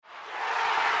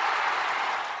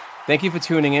Thank you for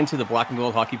tuning in to the Black and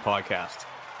Gold Hockey Podcast.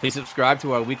 Please subscribe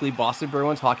to our weekly Boston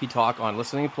Bruins hockey talk on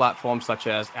listening platforms such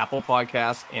as Apple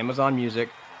Podcasts, Amazon Music,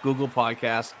 Google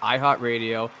Podcasts,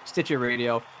 iHeartRadio, Stitcher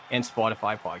Radio, and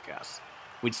Spotify Podcasts.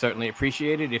 We'd certainly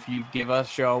appreciate it if you give our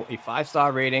show a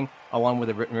 5-star rating along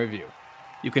with a written review.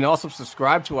 You can also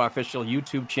subscribe to our official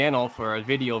YouTube channel for a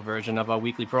video version of our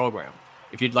weekly program.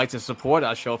 If you'd like to support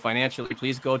our show financially,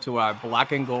 please go to our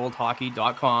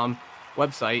blackandgoldhockey.com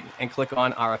website and click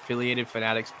on our affiliated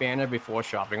Fanatics banner before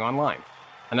shopping online.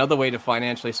 Another way to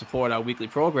financially support our weekly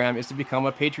program is to become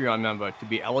a Patreon member to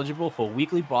be eligible for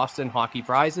weekly Boston hockey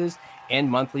prizes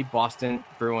and monthly Boston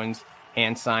Bruins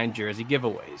hand-signed jersey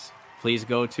giveaways. Please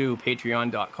go to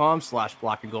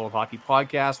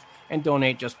patreon.com/blackandgoldhockeypodcast and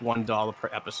donate just $1 per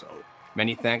episode.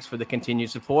 Many thanks for the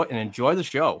continued support and enjoy the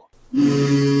show.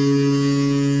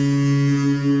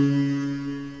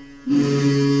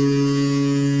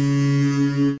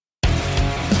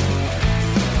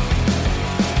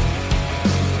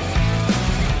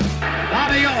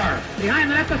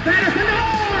 Behind the net to Sanderson,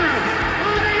 Orr!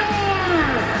 Bobby Orr!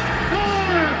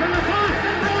 Orr from the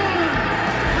Boston Bruins!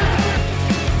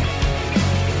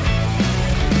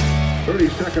 30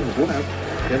 seconds left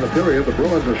in the period. The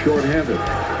Bruins are shorthanded.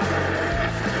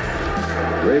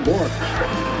 Ray Bourque.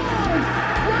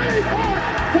 Ray Bourque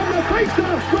from the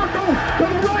face-off circle to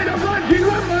the right of Reggie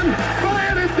Whitman.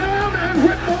 Fired it down and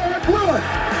Whitmore blew it.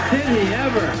 Did he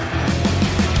ever?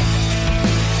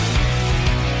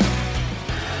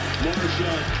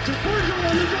 To Bergeron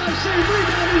on the drive, save,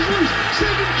 rebound, he's loose,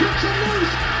 Sagan kicks him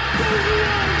loose,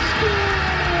 Bergeron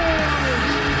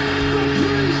scores! The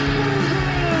Priest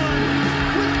Bergeron,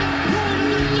 with the point of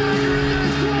the dagger in their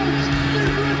throats, they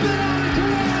rip it out of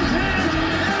Toronto's hands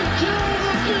and kill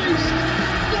the beast!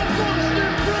 The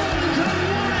Boston Bruins have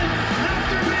won it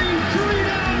after being 3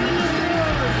 down in the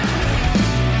third!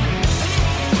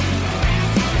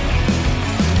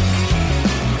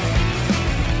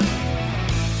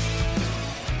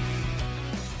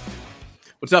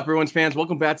 What's up, Bruins fans?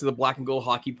 Welcome back to the Black and Gold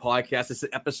Hockey Podcast. This is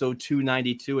episode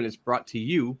 292, and it's brought to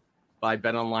you by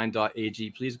betonline.ag.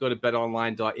 Please go to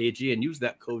betonline.ag and use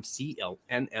that code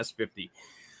CLNS50.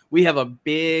 We have a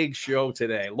big show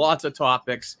today, lots of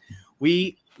topics.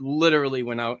 We literally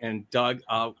went out and dug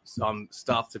out some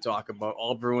stuff to talk about,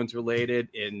 all Bruins related,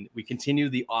 and we continue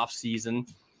the off-season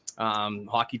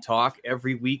hockey talk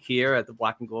every week here at the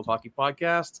Black and Gold Hockey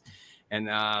Podcast. And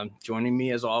joining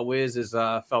me, as always, is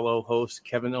fellow host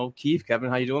Kevin O'Keefe. Kevin,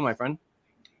 how you doing, my friend?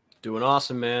 Doing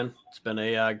awesome, man. It's been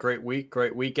a great week,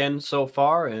 great weekend so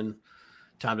far, and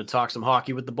time to talk some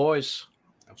hockey with the boys.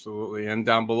 Absolutely. And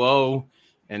down below,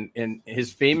 and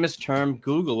his famous term,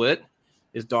 Google it,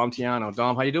 is Dom Tiano.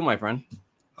 Dom, how you doing, my friend?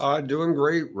 Doing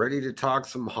great. Ready to talk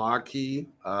some hockey.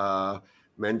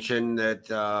 Mentioned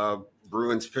that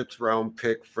Bruins 5th round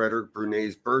pick Frederic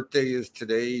Brunet's birthday is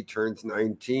today. He turns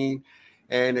 19.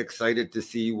 And excited to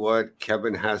see what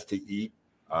Kevin has to eat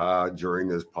during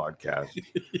this podcast.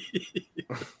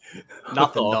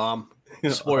 Nothing, Dom.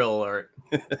 Spoiler alert.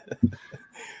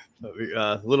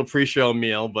 A little pre-show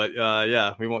meal, but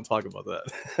yeah, we won't talk about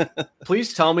that.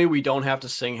 Please tell me we don't have to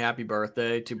sing happy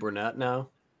birthday to Brunette now.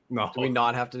 No. Do we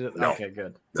not have to do that? No. Okay,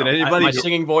 good. Did anybody my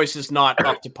singing voice is not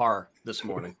up to par this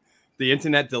morning. The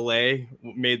internet delay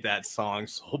made that song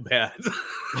so bad.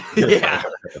 Yeah.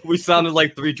 We sounded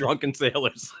like 3 drunken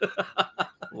sailors.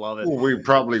 Love it. Well, we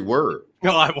probably were.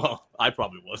 No, I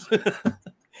probably was.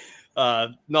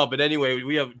 No, but anyway,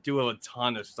 we do have a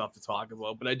ton of stuff to talk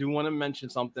about. But I do want to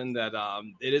mention something that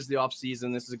it is the off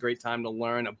season. This is a great time to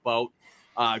learn about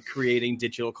creating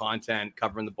digital content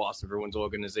covering the Boston Bruins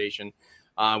organization.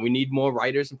 We need more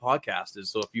writers and podcasters.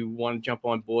 So if you want to jump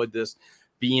on board this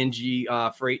B&G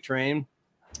freight train,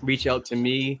 reach out to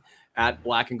me at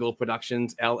Black and Gold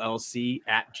Productions LLC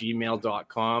at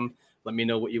gmail.com. Let me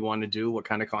know what you want to do, what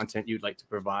kind of content you'd like to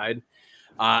provide.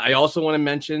 I also want to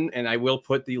mention, and I will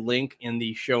put the link in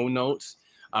the show notes,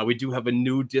 we do have a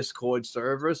new Discord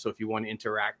server. So if you want to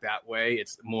interact that way,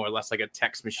 it's more or less like a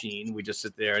text machine. We just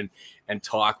sit there and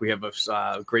talk. We have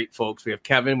great folks. We have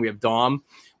Kevin, we have Dom,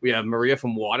 we have Maria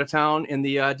from Watertown in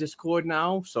the Discord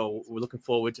now. So we're looking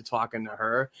forward to talking to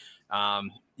her.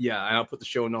 Yeah, and I'll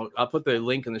put the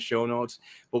link in the show notes.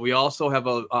 But we also have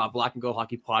a Black and Gold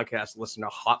Hockey Podcast listener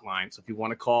hotline. So if you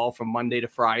want to call from Monday to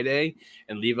Friday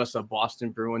and leave us a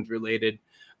Boston Bruins related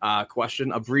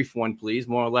question, a brief one, please,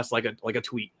 more or less like a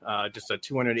tweet, just a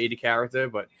 280 character,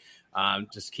 but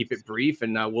just keep it brief,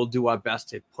 and we'll do our best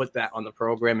to put that on the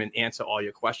program and answer all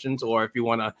your questions. Or if you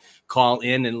want to call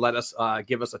in and let us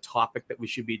give us a topic that we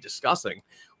should be discussing,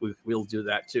 we'll do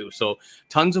that too. So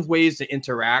tons of ways to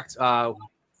interact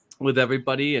with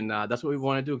everybody, and that's what we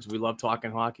want to do because we love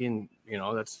talking hockey, and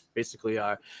that's basically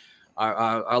our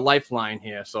lifeline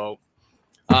here. So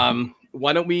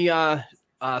why don't we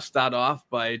start off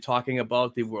by talking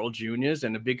about the World Juniors,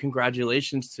 and a big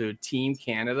congratulations to Team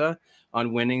Canada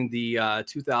on winning the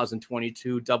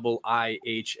 2022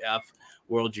 IIHF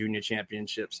World Junior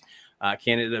Championships.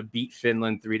 Canada beat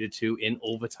Finland 3-2 in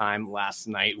overtime last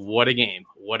night. What a game.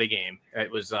 It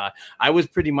was, I was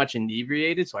pretty much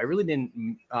inebriated, so I really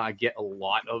didn't get a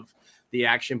lot of the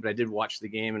action, but I did watch the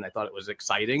game and I thought it was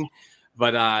exciting.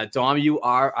 But Dom, you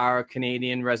are our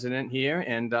Canadian resident here,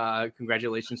 and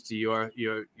congratulations to your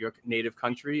native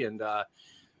country, and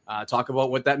talk about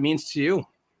what that means to you.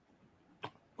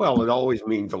 Well, it always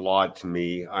means a lot to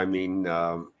me. I mean,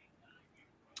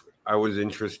 I was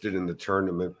interested in the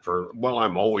tournament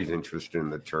I'm always interested in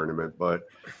the tournament, but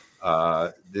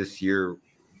this year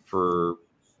for,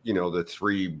 the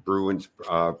 3 Bruins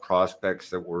prospects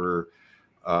that were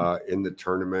in the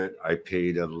tournament, I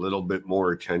paid a little bit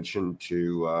more attention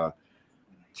to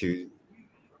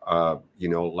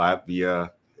Latvia,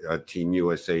 Team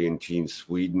USA, and Team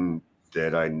Sweden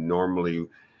that I normally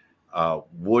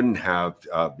wouldn't have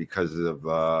because of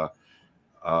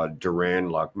Duran,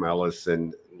 Lockmelis,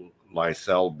 and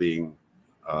Lysell being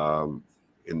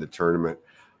in the tournament.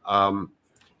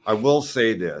 I will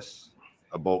say this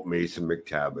about Mason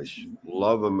McTavish.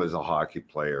 Love him as a hockey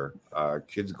player.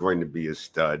 Kid's going to be a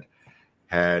stud.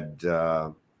 Had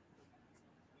a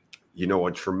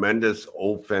tremendous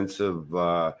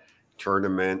offensive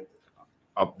tournament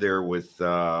up there with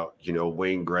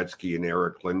Wayne Gretzky and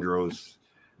Eric Lindros,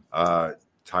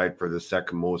 tied for the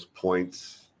second most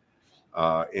points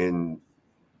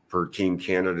for Team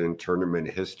Canada in tournament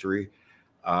history.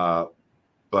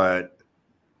 But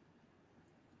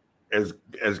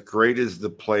as great as the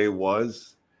play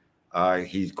was,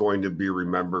 he's going to be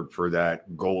remembered for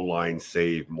that goal line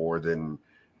save more than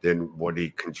what he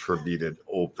contributed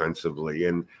offensively.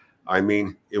 And I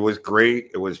mean, it was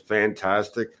great. It was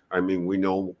fantastic. I mean, we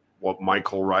know what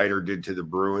Michael Ryder did to the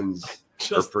Bruins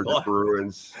the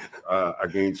Bruins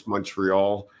against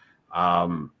Montreal.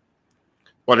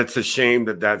 But it's a shame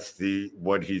that's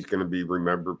what he's going to be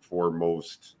remembered for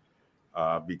most,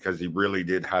 because he really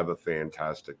did have a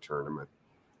fantastic tournament.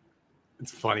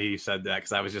 It's funny you said that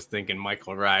because I was just thinking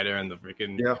Michael Ryder and the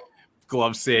freaking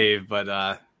glove save.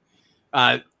 But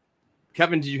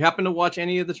Kevin, did you happen to watch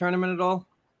any of the tournament at all?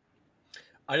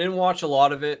 I didn't watch a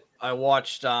lot of it. I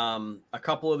watched a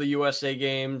couple of the USA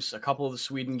games, a couple of the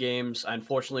Sweden games. I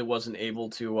unfortunately wasn't able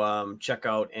to check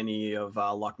out any of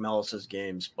Lockmelis's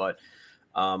games, but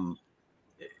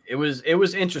it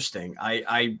was interesting.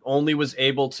 I only was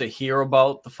able to hear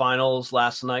about the finals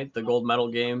last night, the gold medal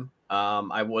game.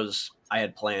 I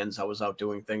had plans. I was out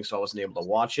doing things, so I wasn't able to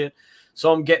watch it.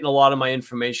 So I'm getting a lot of my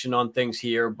information on things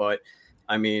here, but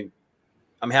I mean,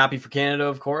 I'm happy for Canada,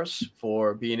 of course,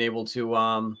 for being able to,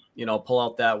 pull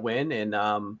out that win.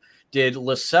 And did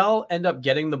Lysell end up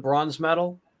getting the bronze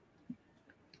medal?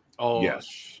 Oh,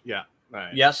 yes. Yeah.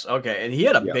 Right. Yes. Okay. And he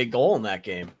had a big goal in that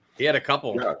game. He had a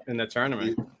couple in the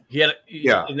tournament. He had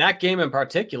in that game in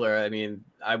particular. I mean,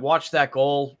 I watched that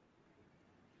goal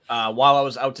while I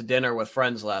was out to dinner with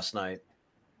friends last night.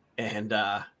 And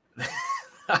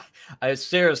I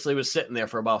seriously was sitting there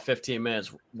for about 15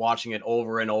 minutes watching it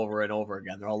over and over and over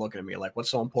again. They're all looking at me like, what's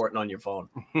so important on your phone?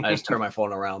 I just turned my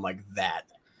phone around like that.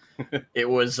 It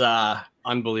was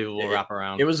unbelievable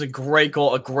wraparound. It was a great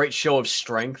goal, a great show of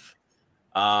strength.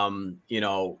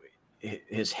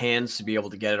 His hands to be able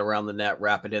to get it around the net,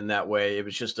 wrap it in that way. It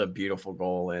was just a beautiful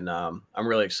goal. And I'm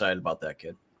really excited about that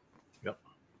kid. Yep.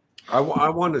 I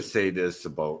want to say this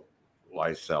about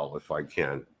Lysell, if I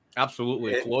can.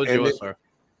 Absolutely. Floor is yours, sir.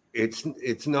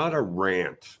 It's not a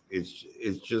rant. It's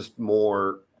just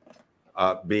more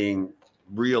being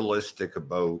realistic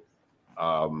about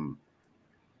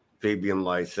Fabian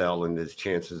Lysell and his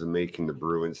chances of making the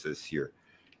Bruins this year.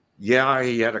 Yeah,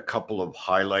 he had a couple of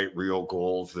highlight reel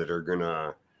goals that are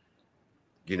gonna,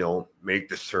 make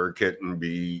the circuit and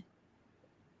be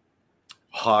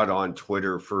hot on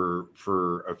Twitter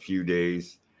for a few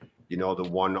days. The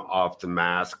one off the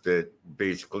mask that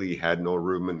basically had no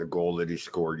room in the goal that he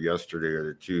scored yesterday,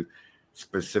 or the two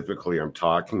specifically I'm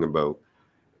talking about.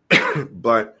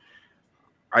 But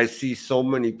I see so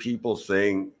many people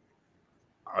saying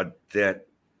that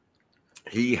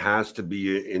he has to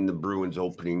be in the Bruins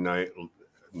opening night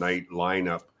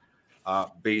lineup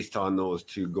based on those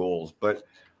two goals. But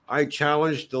I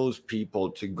challenge those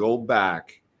people to go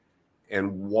back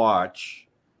and watch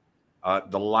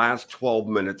the last 12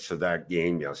 minutes of that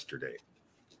game yesterday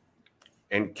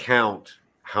and count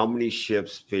how many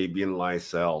shifts Fabian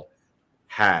Lysell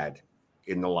had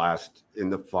in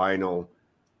the final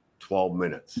 12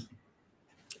 minutes.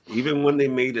 Even when they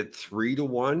made it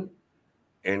 3-1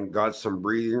 and got some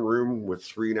breathing room with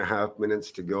 3.5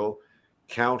 minutes to go,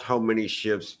 count how many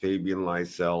shifts Fabian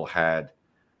Lysell had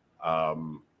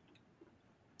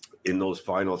in those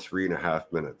final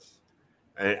 3.5 minutes.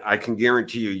 And I can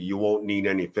guarantee you won't need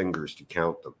any fingers to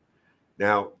count them.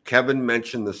 Now, Kevin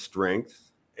mentioned the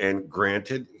strength, and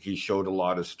granted, he showed a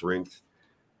lot of strength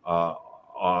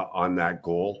on that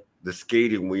goal. The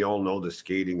skating, we all know the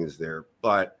skating is there,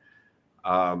 but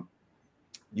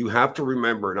you have to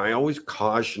remember, and I always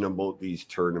caution about these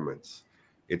tournaments.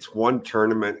 It's one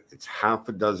tournament, it's half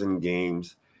a dozen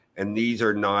games, and these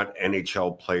are not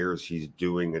NHL players he's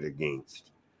doing it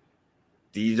against.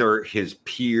 These are his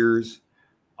peers.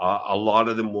 A lot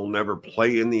of them will never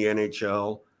play in the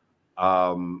NHL.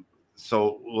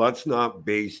 So let's not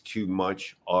base too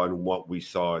much on what we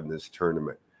saw in this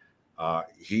tournament.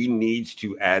 He needs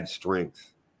to add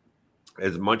strength.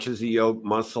 As much as he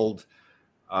out-muscled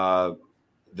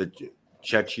the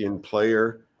Chechen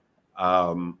player,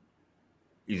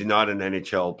 he's not an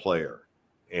NHL player.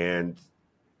 And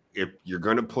if you're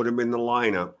going to put him in the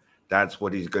lineup, that's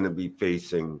what he's going to be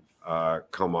facing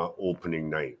come opening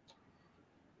night.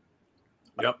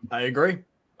 Yep, I agree.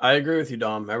 I agree with you,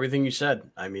 Dom. Everything you said.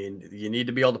 I mean, you need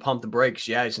to be able to pump the brakes.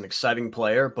 Yeah, he's an exciting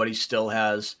player, but he still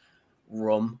has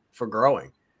room for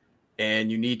growing.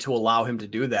 And you need to allow him to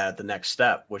do that at the next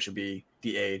step, which would be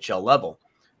the AHL level.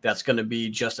 That's going to be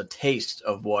just a taste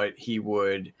of what he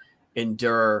would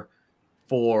endure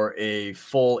for a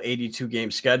full 82-game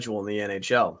schedule in the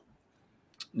NHL.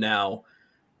 Now,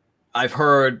 I've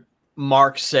heard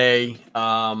Mark say,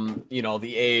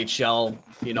 the AHL,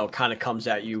 kind of comes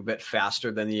at you a bit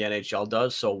faster than the NHL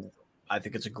does. So I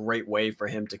think it's a great way for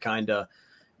him to kind of,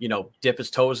 dip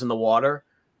his toes in the water,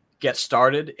 get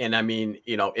started. And I mean,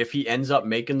 if he ends up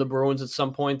making the Bruins at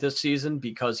some point this season,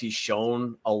 because he's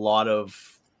shown a lot of,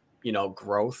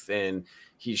 growth, and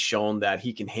he's shown that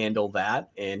he can handle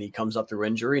that, and he comes up through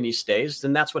injury and he stays,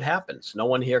 then that's what happens. No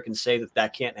one here can say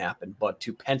that can't happen, but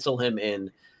to pencil him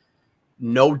in,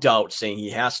 no doubt saying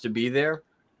he has to be there,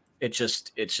 it's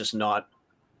just not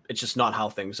how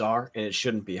things are, and it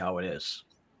shouldn't be how it is.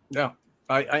 Yeah,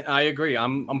 I agree.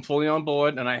 I'm fully on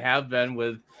board, and I have been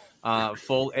with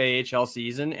full AHL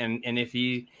season, and if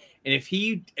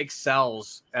he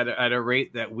excels at a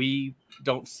rate that we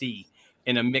don't see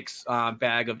in a mixed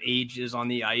bag of ages on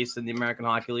the ice in the American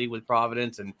Hockey League with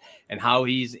Providence, and how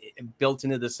he's built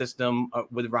into the system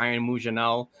with Ryan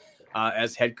Mougenel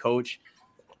as head coach,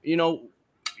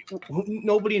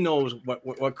 nobody knows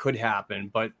what could happen,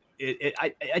 but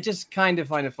I just kind of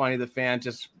find it funny the fans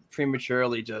just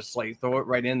prematurely just like throw it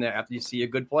right in there after you see a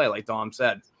good play, like Dom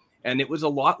said. And it was a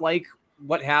lot like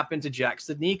what happened to Jack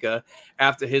Studnicka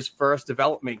after his first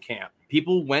development camp.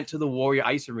 People went to the Warrior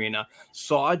Ice Arena,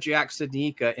 saw Jack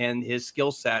Studnicka and his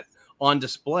skill set on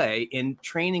display in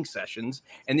training sessions,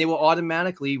 and they were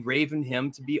automatically raving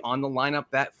him to be on the lineup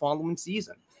that following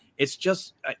season. It's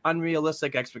just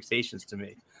unrealistic expectations to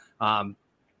me. I'm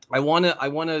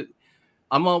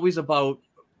always about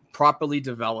properly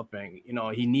developing.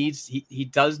 He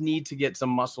does need to get some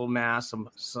muscle mass,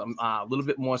 some a little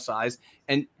bit more size.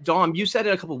 And Dom, you said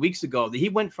it a couple of weeks ago that he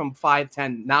went from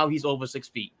 5'10", now he's over 6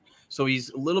 feet. So he's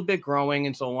a little bit growing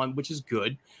and so on, which is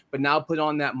good. But now put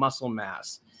on that muscle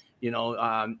mass,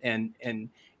 and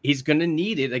he's going to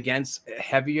need it against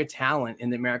heavier talent in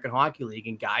the American Hockey League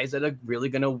and guys that are really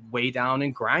going to weigh down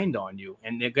and grind on you.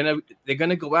 And they're going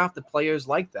to go after players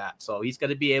like that. So he's got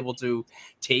to be able to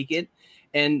take it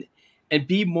and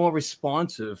be more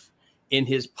responsive in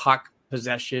his puck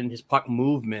possession, his puck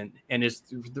movement, and his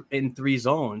in three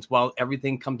zones, while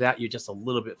everything comes at you just a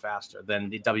little bit faster than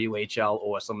the WHL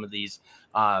or some of these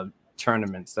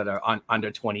tournaments that are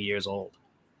under 20 years old.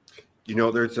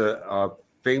 There's a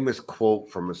famous quote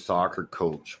from a soccer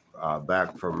coach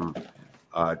back from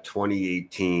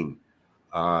 2018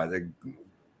 that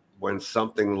went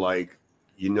something like,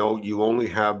 you only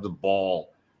have the ball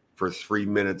for 3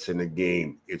 minutes in a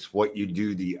game. It's what you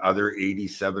do the other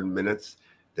 87 minutes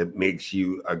that makes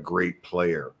you a great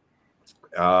player.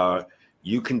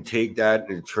 You can take that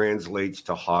and it translates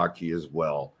to hockey as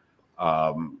well.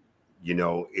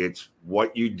 It's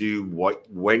what you do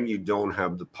when you don't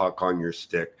have the puck on your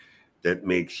stick that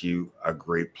makes you a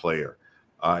great player.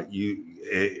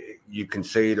 You can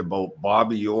say it about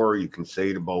Bobby Orr, you can say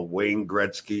it about Wayne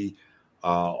Gretzky,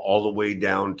 all the way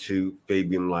down to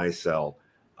Fabian Lysell.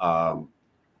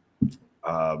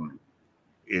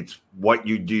 It's what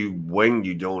you do when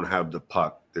you don't have the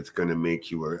puck that's going to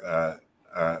make you a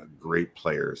great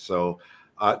player. So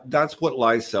That's what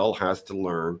Lysell has to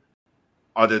learn,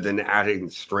 other than adding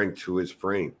strength to his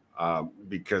frame.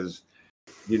 Because,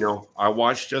 I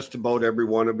watched just about every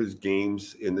one of his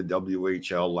games in the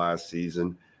WHL last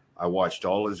season. I watched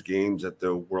all his games at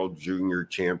the World Junior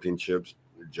Championships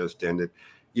that just ended.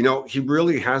 He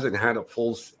really hasn't had a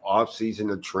full off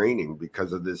season of training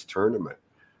because of this tournament.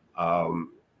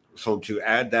 So to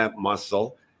add that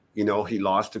muscle, he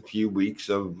lost a few weeks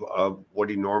of what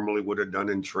he normally would have done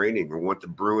in training or what the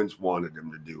Bruins wanted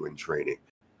him to do in training.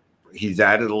 He's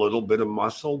added a little bit of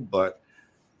muscle, but,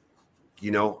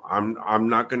 I'm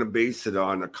not going to base it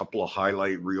on a couple of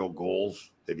highlight reel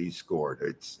goals that he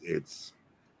scored. It's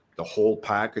the whole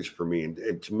package for me.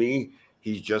 And to me,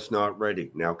 he's just not ready.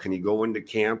 Now, can he go into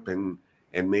camp and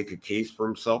make a case for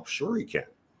himself? Sure he can.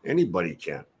 Anybody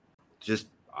can. Just,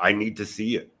 I need to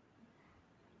see it.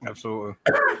 Absolutely.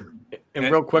 And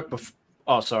real quick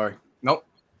sorry. Nope.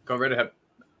 Go right ahead.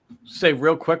 Say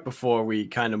real quick before we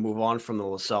kind of move on from the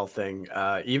Lysell thing,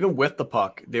 even with the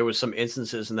puck, there was some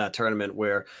instances in that tournament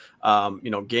where,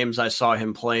 games I saw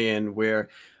him play in where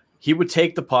he would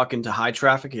take the puck into high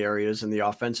traffic areas in the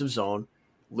offensive zone,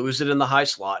 lose it in the high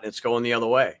slot, and it's going the other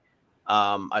way.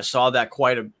 I saw that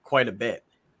quite a bit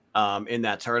in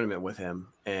that tournament with him.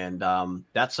 And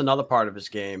that's another part of his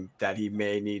game that he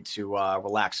may need to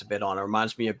relax a bit on. It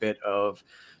reminds me a bit of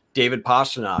David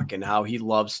Pastrnak and how he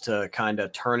loves to kind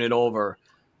of turn it over,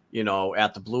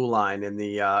 at the blue line in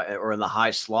the or in the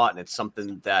high slot. And it's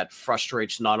something that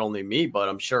frustrates not only me, but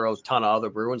I'm sure a ton of other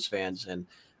Bruins fans. And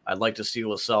I'd like to see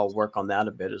Lysell work on that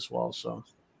a bit as well. So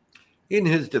in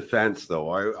his defense, though,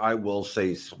 I will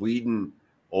say Sweden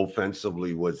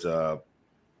offensively was can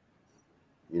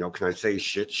I say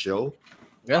shit show?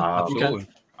 Yeah, absolutely.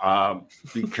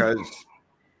 Because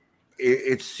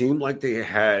it seemed like they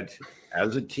had,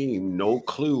 as a team, no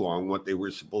clue on what they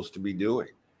were supposed to be doing.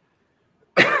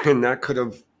 And that could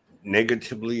have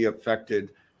negatively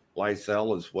affected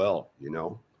Lysell as well,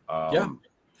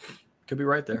 Could be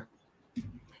right there.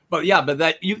 But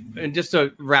and just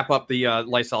to wrap up the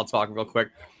Lysell talk real quick,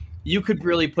 you could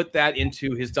really put that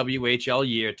into his WHL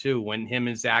year too, when him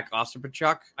and Zach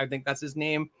Osterpachuk, I think that's his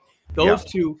name, those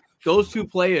two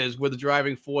players were the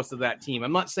driving force of that team.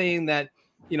 I'm not saying that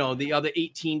the other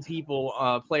 18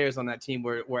 players on that team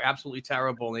were absolutely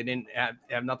terrible and they didn't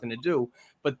have nothing to do,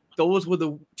 but those were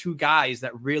the two guys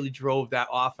that really drove that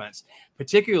offense,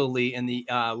 particularly in the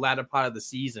latter part of the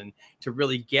season, to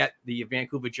really get the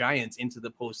Vancouver Giants into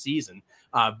the postseason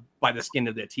by the skin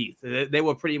of their teeth. They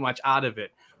were pretty much out of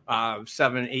it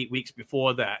 7-8 weeks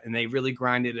before that, and they really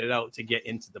grinded it out to get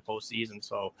into the postseason.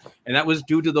 So, and that was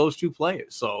due to those two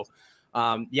players. So,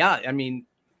 Lysell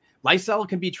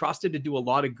can be trusted to do a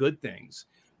lot of good things,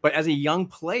 but as a young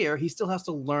player, he still has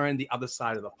to learn the other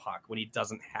side of the puck when he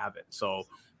doesn't have it. So,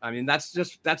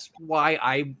 that's why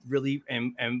I really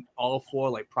am all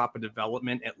for proper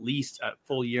development, at least a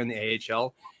full year in the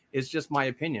AHL. It's just my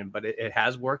opinion, but it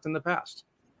has worked in the past.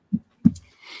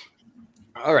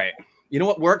 All right. You know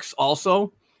what works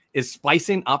also is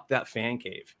spicing up that fan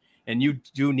cave. And you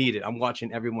do need it. I'm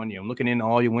watching every one of you. I'm looking in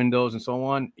all your windows and so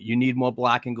on. You need more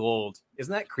black and gold.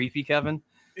 Isn't that creepy, Kevin?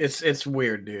 It's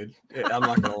weird, dude. I'm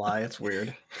not going to lie. It's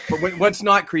weird. But what's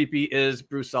not creepy is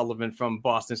Bruce Sullivan from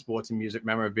Boston Sports and Music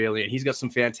Memorabilia. He's got some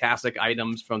fantastic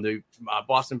items from the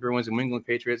Boston Bruins and New England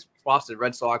Patriots, Boston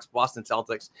Red Sox, Boston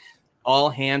Celtics,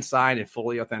 all hand-signed and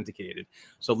fully authenticated.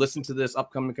 So listen to this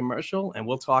upcoming commercial, and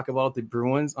we'll talk about the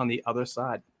Bruins on the other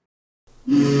side.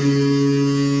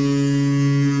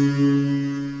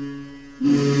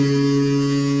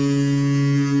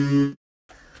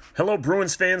 Hello,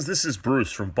 Bruins fans. This is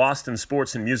Bruce from Boston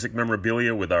Sports and Music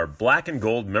Memorabilia with our Black and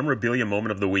Gold Memorabilia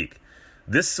Moment of the Week.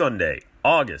 This Sunday,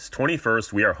 August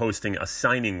 21st, we are hosting a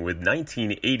signing with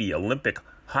 1980 Olympic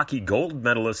hockey gold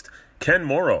medalist Ken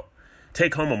Morrow.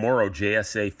 Take home a Morrow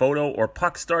JSA photo or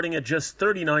puck starting at just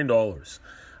 $39.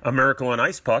 A Miracle on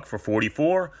Ice puck for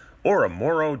 $44, or a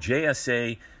Morrow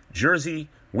JSA jersey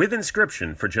with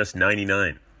inscription for just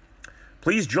 $99.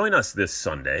 Please join us this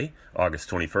Sunday, August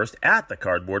 21st, at the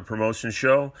Cardboard Promotion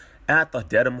Show at the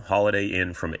Dedham Holiday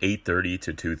Inn from 8:30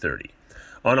 to 2:30.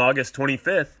 On August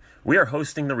 25th, we are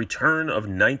hosting the return of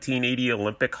 1980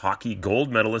 Olympic hockey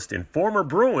gold medalist and former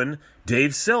Bruin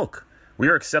Dave Silk. We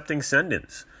are accepting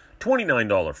send-ins,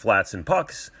 $29 flats and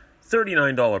pucks,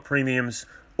 $39 premiums,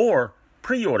 or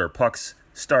pre-order pucks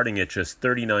starting at just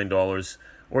 $39,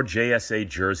 or JSA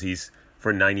jerseys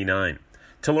for $99.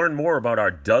 To learn more about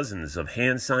our dozens of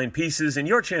hand-signed pieces and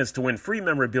your chance to win free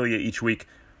memorabilia each week,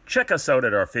 check us out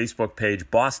at our Facebook page,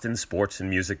 Boston Sports and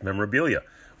Music Memorabilia,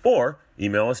 or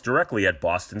email us directly at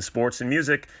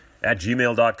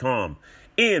bostonsportsandmusic@gmail.com.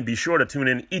 And be sure to tune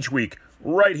in each week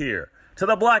right here to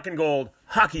the Black and Gold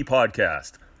Hockey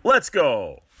Podcast. Let's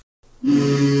go!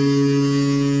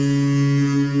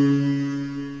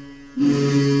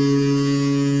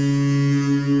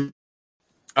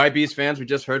 All right, Beast fans, we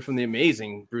just heard from the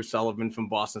amazing Bruce Sullivan from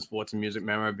Boston Sports and Music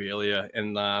Memorabilia.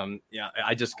 And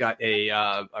I just got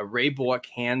a Ray Bork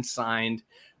hand-signed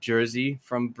jersey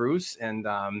from Bruce, and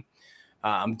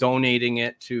I'm donating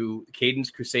it to Cadence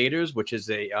Crusaders, which is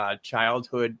a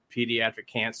childhood pediatric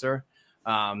cancer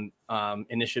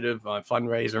initiative,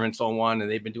 fundraiser, and so on.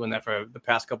 And they've been doing that for the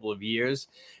past couple of years.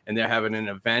 And they're having an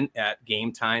event at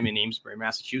Game Time in Amesbury,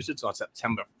 Massachusetts on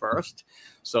September 1st.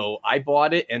 So I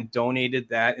bought it and donated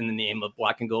that in the name of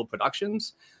Black and Gold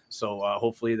Productions. So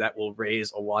hopefully that will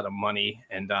raise a lot of money.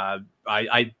 And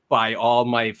I buy all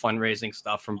my fundraising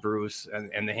stuff from Bruce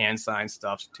and the hand sign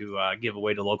stuff to give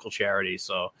away to local charities.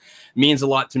 So it means a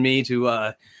lot to me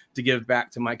to give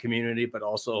back to my community, but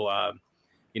also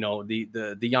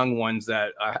the young ones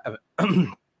that are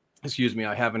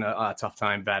having a tough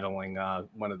time battling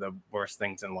one of the worst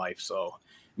things in life. So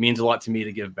it means a lot to me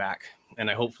to give back. And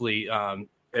I hopefully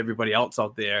everybody else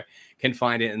out there can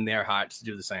find it in their hearts to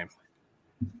do the same.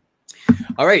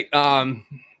 All right,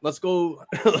 let's go.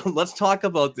 Let's talk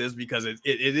about this because it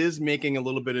is making a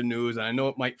little bit of news. And I know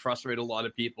it might frustrate a lot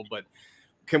of people, but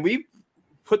can we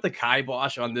put the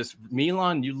kibosh on this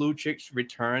Milan Lucic's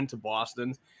return to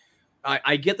Boston?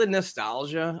 I get the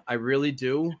nostalgia, I really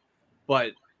do,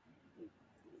 but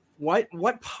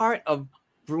what part of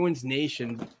Bruins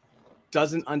Nation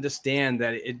doesn't understand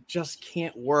that it just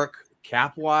can't work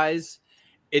cap-wise?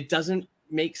 It doesn't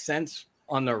make sense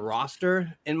on the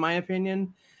roster, in my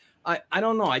opinion. I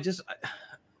don't know. I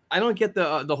don't get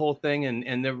the whole thing,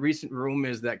 and the recent rumor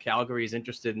is that Calgary is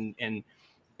interested in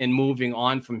moving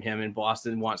on from him, and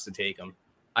Boston wants to take him.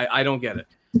 I don't get it.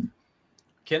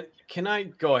 Can I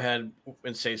go ahead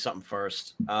and say something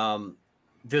first?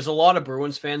 There's a lot of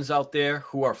Bruins fans out there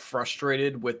who are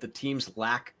frustrated with the team's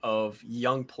lack of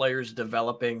young players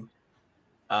developing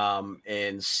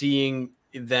and seeing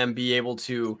them be able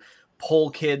to pull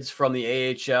kids from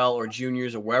the AHL or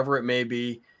juniors or wherever it may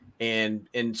be and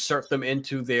insert them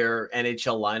into their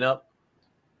NHL lineup.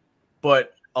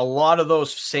 But a lot of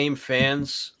those same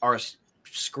fans are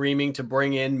screaming to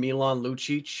bring in Milan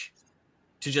Lucic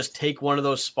to just take one of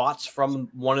those spots from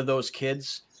one of those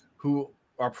kids who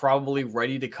are probably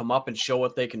ready to come up and show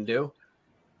what they can do.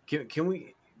 Can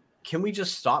we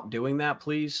just stop doing that,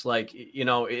 please? Like,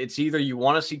 it's either you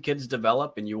want to see kids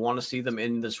develop and you want to see them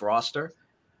in this roster,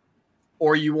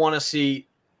 or you want to see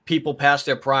people past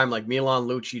their prime like Milan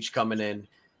Lucic coming in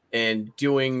and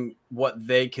doing what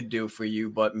they could do for you,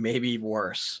 but maybe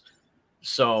worse.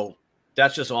 So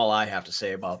that's just all I have to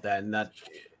say about that. And that,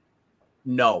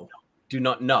 no. Do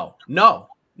not. No.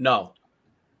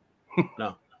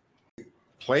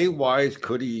 Play wise,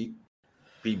 could he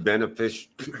be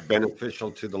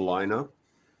beneficial to the lineup?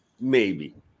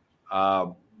 Maybe,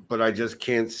 but I just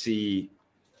can't see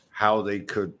how they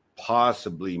could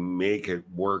possibly make it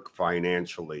work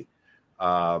financially.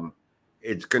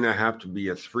 It's going to have to be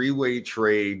a three-way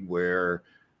trade where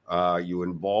you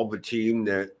involve a team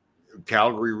that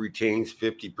Calgary retains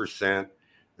 50%.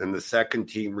 Then the second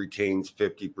team retains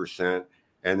 50%,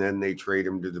 and then they trade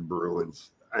him to the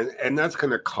Bruins. And that's going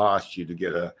to cost you to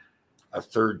get a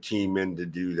third team in to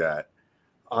do that.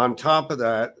 On top of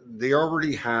that, they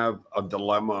already have a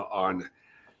dilemma on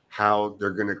how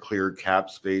they're going to clear cap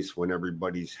space when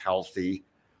everybody's healthy.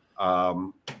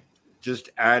 Just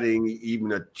adding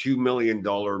even a $2 million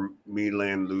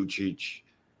Milan Lucic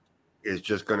is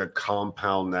just going to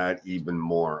compound that even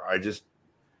more. I just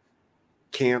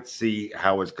can't see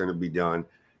how it's going to be done.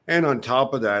 And on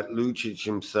top of that, Lucic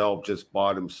himself just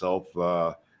bought himself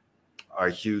a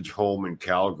huge home in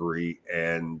Calgary,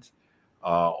 and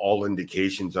all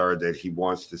indications are that he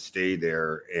wants to stay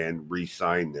there and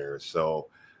re-sign there. So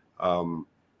I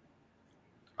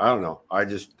don't know. I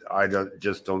just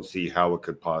don't see how it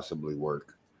could possibly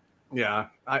work. Yeah,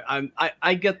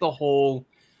 I get the whole,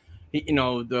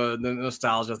 the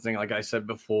nostalgia thing, like I said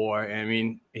before. I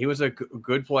mean, he was a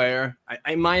good player.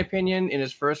 In my opinion, in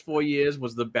his first 4 years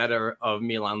was the better of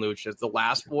Milan Lucic. The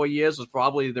last 4 years was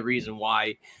probably the reason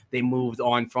why they moved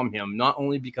on from him, not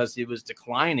only because he was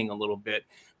declining a little bit,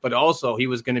 but also he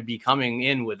was going to be coming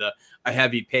in with a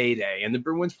heavy payday. And the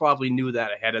Bruins probably knew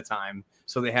that ahead of time,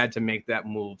 so they had to make that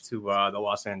move to the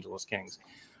Los Angeles Kings.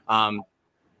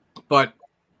 But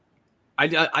I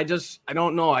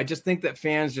don't know. I just think that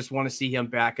fans just want to see him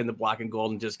back in the black and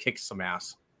gold and just kick some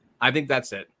ass. I think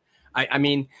that's it. I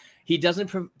mean, he doesn't,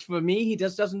 for me, he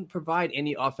just doesn't provide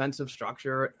any offensive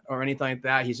structure or anything like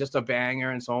that. He's just a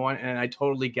banger and so on. And I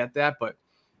totally get that. But,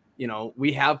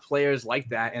 we have players like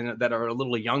that and that are a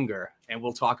little younger, and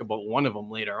we'll talk about one of them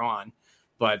later on.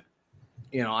 But,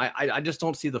 I just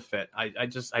don't see the fit. I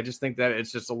just think that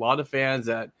it's just a lot of fans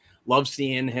that love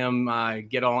seeing him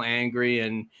get all angry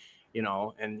and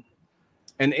one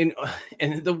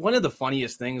of the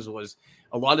funniest things was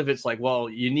a lot of it's like, well,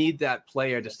 you need that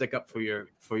player to stick up for your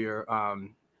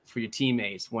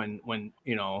teammates when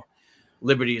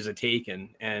liberties are taken,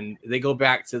 and they go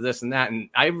back to this and that. And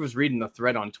I was reading the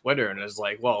thread on Twitter, and it's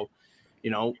like, well,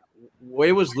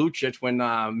 where was Lucic when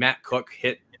Matt Cook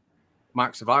hit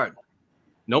Mark Savard?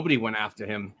 Nobody went after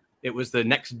him. It was the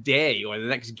next day or the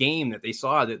next game that they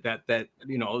saw that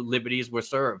liberties were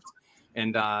served,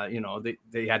 and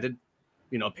they had to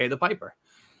pay the piper.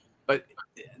 But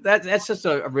that's just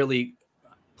a really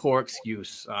poor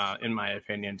excuse, in my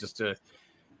opinion, just to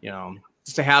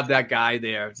have that guy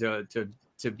there to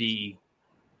be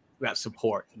that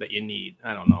support that you need.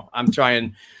 I don't know. I'm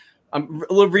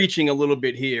reaching a little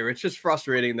bit here. It's just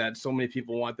frustrating that so many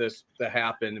people want this to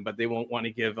happen, but they won't want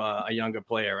to give a younger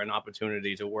player an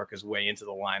opportunity to work his way into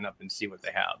the lineup and see what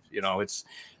they have. It's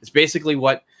basically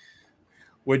what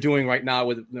we're doing right now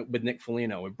with Nick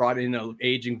Foligno. We brought in an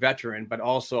aging veteran, but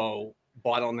also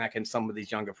bottlenecking some of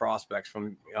these younger prospects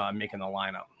from making the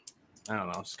lineup. I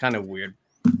don't know. It's kind of weird.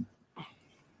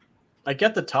 I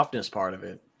get the toughness part of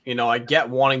it. I get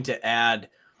wanting to add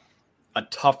a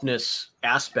toughness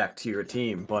aspect to your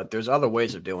team, but there's other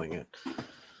ways of doing it.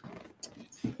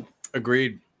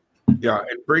 Agreed. Yeah,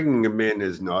 and bringing him in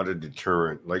is not a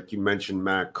deterrent. Like you mentioned,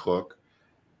 Matt Cook.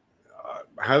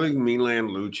 Having Milan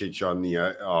Lucic on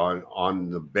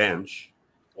the bench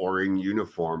or in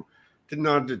uniform did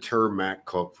not deter Matt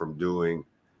Cook from doing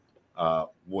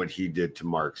what he did to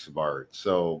Mark Savard.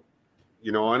 So,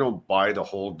 I don't buy the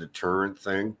whole deterrent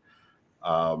thing.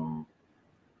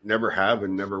 Never have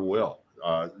and never will.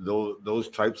 Those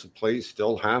types of plays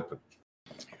still happen.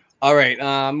 All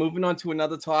right, moving on to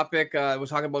another topic. We're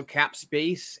talking about cap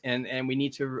space, and we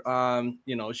need to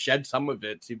shed some of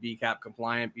it to be cap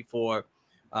compliant before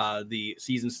the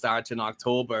season starts in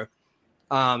October.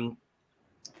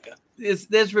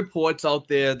 There's reports out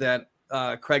there that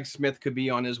Craig Smith could be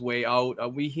on his way out. Are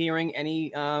we hearing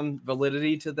any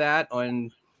validity to that?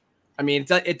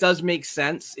 It does make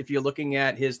sense if you're looking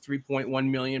at his $3.1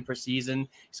 million per season.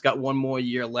 He's got one more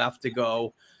year left to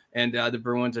go, and the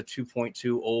Bruins are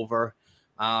 2.2 over.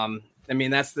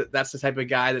 That's the type of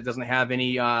guy that doesn't have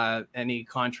any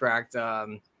contract.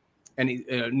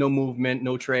 No movement,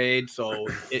 no trade. So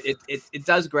it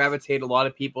does gravitate a lot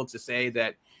of people to say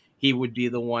that he would be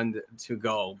the one to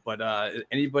go. But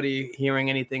anybody hearing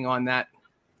anything on that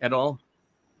at all?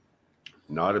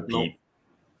 Not a peep. Nope.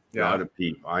 Yeah. Not a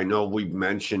peep. I know we've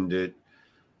mentioned it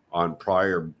on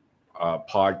prior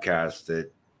podcasts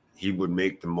that he would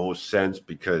make the most sense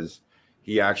because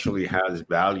he actually has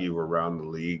value around the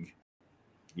league.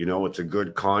 It's a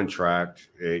good contract.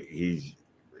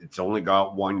 It's only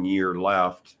got 1 year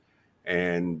left.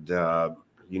 And,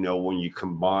 when you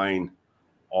combine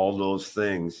all those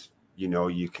things,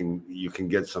 you can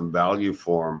get some value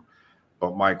for him.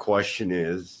 But my question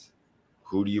is,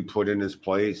 who do you put in his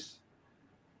place?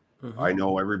 Mm-hmm. I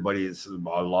know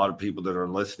a lot of people that are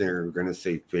listening are going to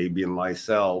say Fabian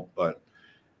Lysell, but,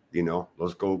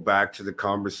 let's go back to the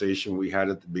conversation we had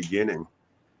at the beginning.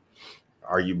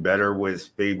 Are you better with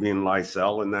Fabian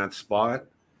Lysell in that spot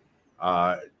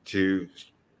to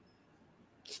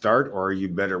start, or are you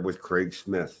better with Craig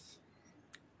Smith?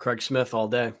 Craig Smith all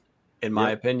day, in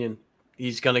my opinion.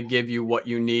 He's going to give you what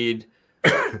you need.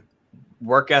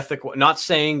 Work ethic. Not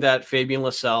saying that Fabian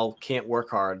Lysell can't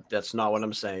work hard. That's not what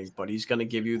I'm saying. But he's going to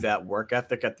give you that work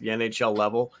ethic at the NHL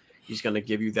level. He's going to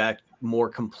give you that more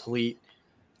complete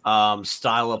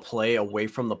style of play away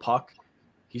from the puck.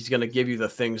 He's going to give you the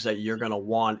things that you're going to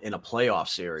want in a playoff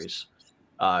series,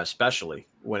 especially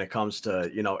when it comes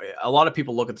to, a lot of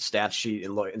people look at the stat sheet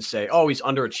and say, oh, he's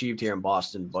underachieved here in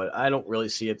Boston. But I don't really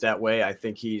see it that way. I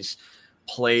think he's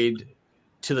played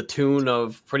to the tune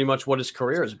of pretty much what his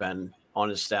career has been on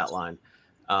his stat line.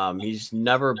 He's had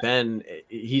a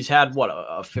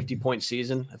 50-point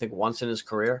season, I think, once in his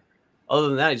career. Other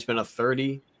than that, he's been a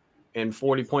 30 and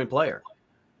 40-point player.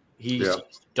 He's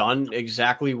done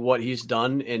exactly what he's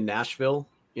done in Nashville.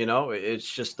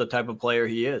 It's just the type of player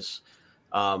he is.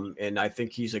 And I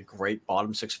think he's a great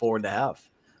bottom six forward to have.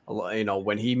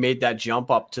 When he made that jump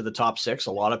up to the top six,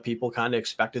 a lot of people kind of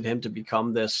expected him to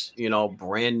become this,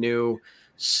 brand new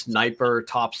sniper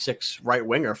top six right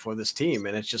winger for this team.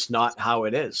 And it's just not how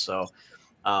it is. So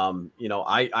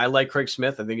I like Craig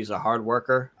Smith. I think he's a hard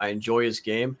worker. I enjoy his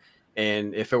game.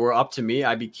 And if it were up to me,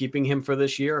 I'd be keeping him for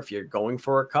this year if you're going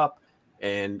for a cup.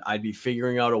 And I'd be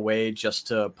figuring out a way just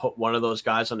to put one of those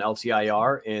guys on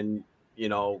LTIR and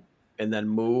then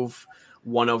move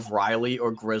one of Riley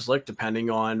or Grzelcyk, depending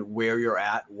on where you're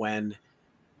at when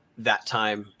that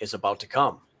time is about to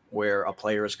come, where a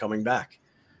player is coming back.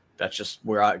 That's just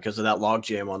where because of that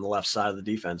logjam on the left side of the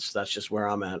defense, that's just where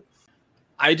I'm at.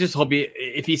 I just hope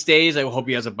if he stays, I hope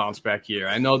he has a bounce back year.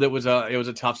 I know that it was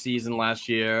a tough season last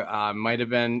year. Might have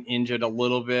been injured a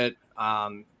little bit,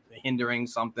 hindering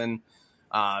something,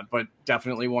 but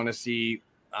definitely want to see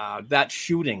that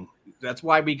shooting. That's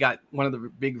why we got one of the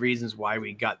big reasons why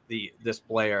we got this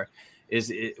player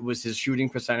is it was his shooting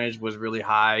percentage was really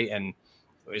high, and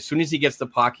as soon as he gets the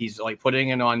puck, he's like putting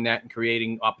it on net and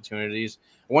creating opportunities.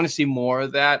 I want to see more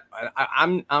of that.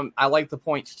 I like the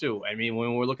points too. I mean,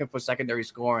 when we're looking for secondary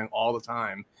scoring all the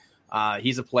time,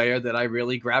 he's a player that I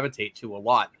really gravitate to a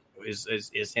lot.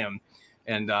 Is him,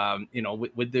 and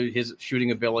with his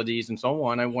shooting abilities and so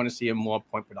on, I want to see him more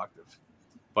point productive.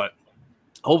 But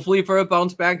hopefully for a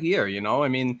bounce back year, I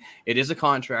mean, it is a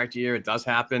contract year. It does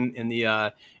happen in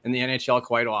the NHL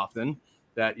quite often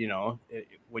that,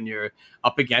 when you're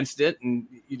up against it and,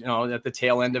 at the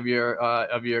tail end of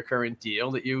your current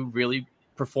deal, that you really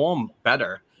perform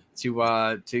better to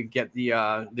get the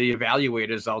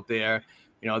evaluators out there,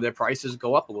 their prices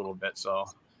go up a little bit. So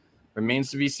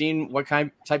remains to be seen what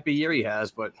type of year he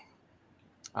has, but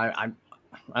I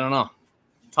don't know.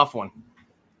 Tough one.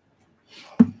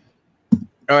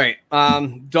 All right.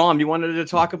 Dom, you wanted to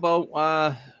talk about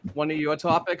one of your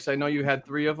topics. I know you had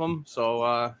 3 of them. So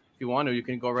if you want to, you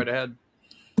can go right ahead.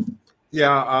 Yeah.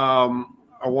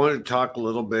 I wanted to talk a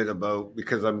little bit about,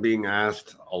 because I'm being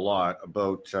asked a lot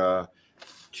about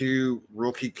 2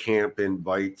 rookie camp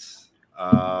invites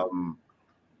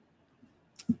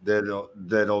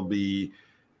that'll be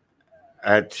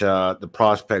at the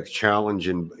Prospects Challenge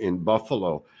in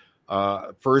Buffalo.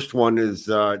 First one is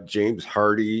James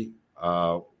Hardy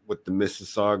with the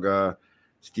Mississauga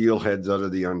Steelheads out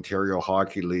of the Ontario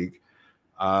Hockey League.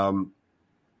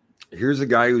 Here's a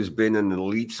guy who's been an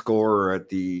elite scorer at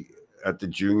the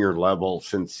junior level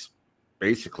since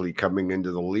basically coming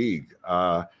into the league.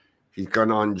 He's gone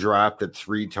undrafted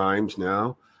 3 times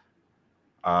now.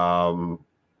 And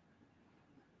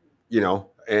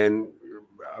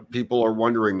people are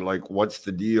wondering, like, what's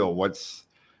the deal? Why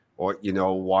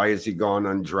is he gone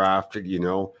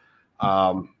undrafted?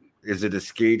 Is it a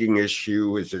skating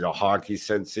issue? Is it a hockey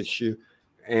sense issue?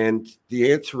 And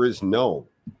the answer is no.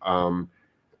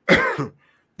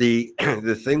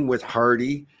 The thing with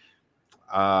Hardy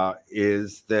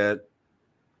is that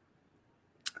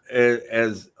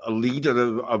as elite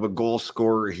of a goal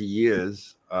scorer he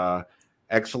is,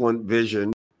 excellent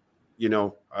vision. He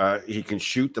can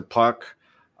shoot the puck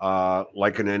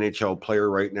like an NHL player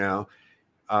right now.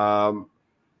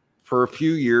 For a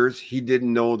few years, he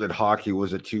didn't know that hockey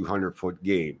was a 200-foot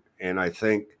game, and I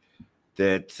think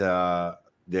that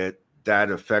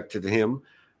affected him.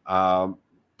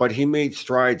 But he made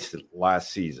strides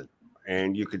last season,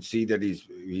 and you could see that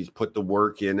he's put the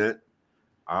work in it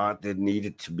that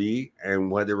needed to be, and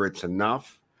whether it's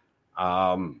enough,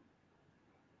 that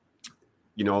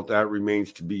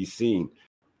remains to be seen.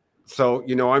 So,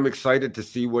 I'm excited to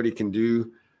see what he can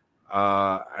do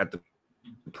at the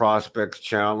Prospects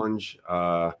Challenge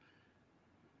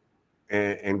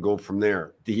and go from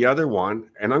there. The other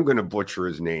one, and I'm going to butcher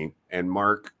his name, and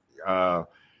Mark,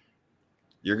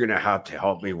 you're going to have to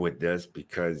help me with this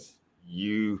because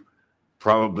you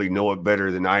probably know it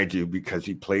better than I do because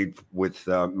he played with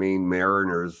Maine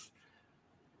Mariners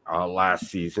last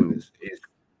season. Is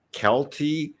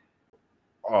Kelty?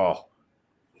 Oh,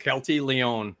 Kelty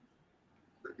Leon.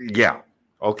 Yeah.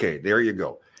 Okay. There you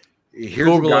go. Here's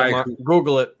Google a guy.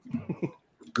 Google it.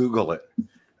 Google it.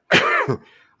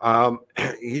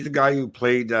 He's a guy who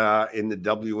played in the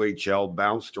WHL,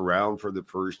 bounced around for the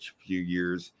first few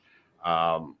years,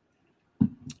 and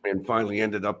finally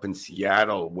ended up in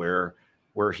Seattle where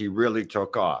he really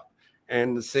took off.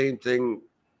 And the same thing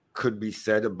could be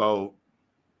said about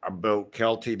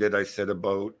Kelty that I said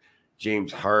about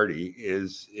James Hardy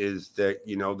is that,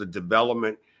 the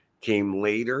development came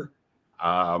later.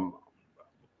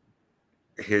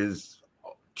 His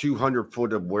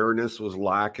 200-foot awareness was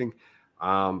lacking,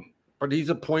 but he's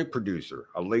a point producer,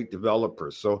 a late developer.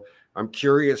 So I'm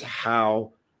curious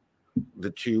how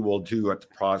the 2 will do at the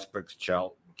Prospects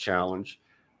Challenge.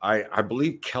 I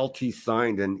believe Kelty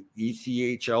signed an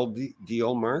ECHL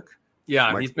deal, Mark.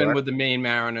 Yeah, he's been with the Maine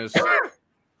Mariners.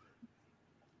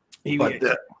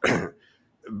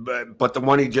 but the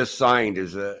one he just signed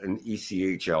is an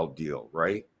ECHL deal,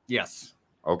 right? Yes.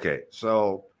 Okay,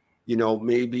 so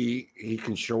maybe he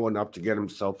can show enough to get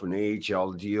himself an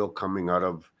AHL deal coming out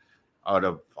of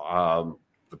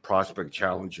the Prospect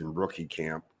Challenge and rookie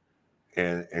camp,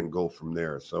 and go from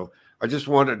there. So I just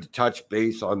wanted to touch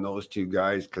base on those two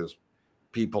guys because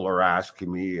people are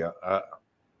asking me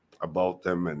about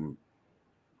them, and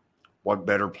what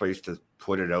better place to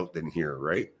put it out than here,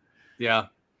 right? Yeah.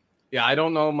 Yeah, I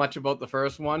don't know much about the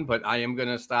first one, but I am going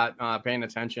to start paying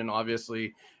attention,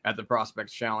 obviously, at the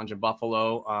Prospects Challenge in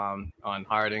Buffalo on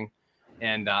Harding.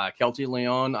 And Kelty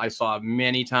Leon, I saw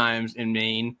many times in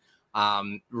Maine,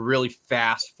 really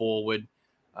fast forward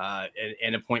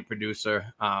and a point producer.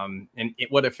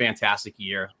 What a fantastic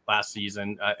year last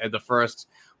season. The first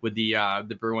with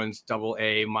the Bruins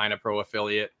AA minor pro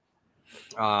affiliate.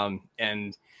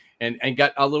 And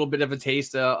got a little bit of a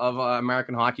taste of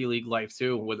American Hockey League life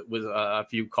too, with a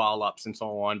few call ups and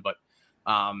so on. But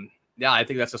yeah, I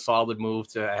think that's a solid move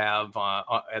to have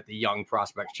at the Young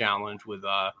Prospect Challenge with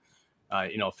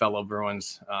fellow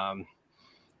Bruins,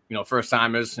 first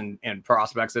timers and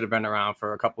prospects that have been around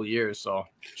for a couple of years. So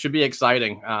should be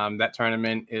exciting. That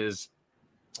tournament is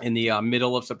in the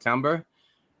middle of September.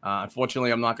 Unfortunately,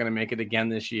 I'm not going to make it again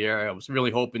this year. I was really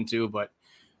hoping to, but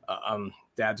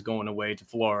Dad's going away to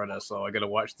Florida, so I got to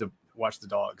watch the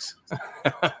dogs.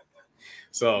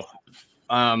 So,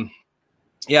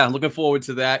 yeah, looking forward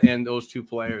to that and those two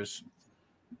players.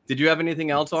 Did you have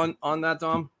anything else on that,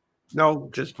 Dom? No,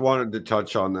 just wanted to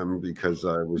touch on them because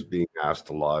I was being asked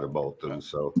a lot about them.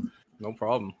 So, no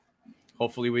problem.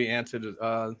 Hopefully, we answered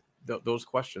those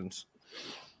questions.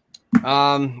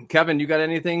 Kevin, you got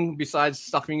anything besides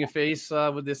stuffing your face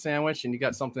with this sandwich, and you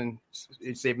got something?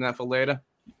 You're saving that for later?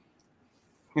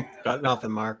 Got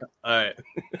nothing, Mark. All right.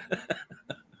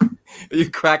 You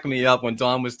cracked me up when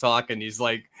Don was talking. He's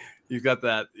like, he's got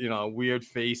that, weird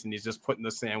face, and he's just putting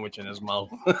the sandwich in his mouth.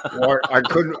 Well, I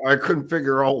couldn't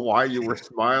figure out why you were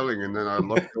smiling, and then I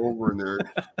looked over and there's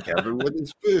Kevin with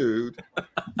his food.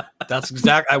 That's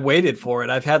exact. I waited for it.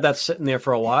 I've had that sitting there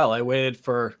for a while. I waited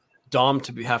for Dom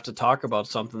to have to talk about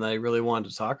something that I really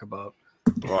wanted to talk about.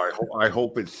 Well, I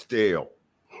hope it's stale.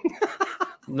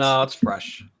 No, it's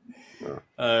fresh.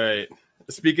 All right.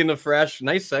 Speaking of fresh,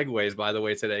 nice segues, by the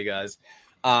way, today, guys.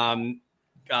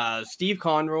 Steve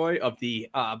Conroy of the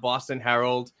Boston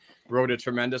Herald wrote a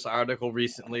tremendous article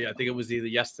recently. I think it was either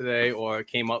yesterday or it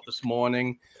came out this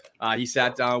morning. He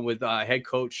sat down with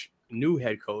new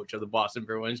head coach of the Boston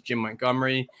Bruins, Jim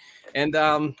Montgomery. And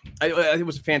it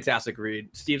was a fantastic read.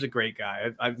 Steve's a great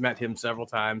guy. I've met him several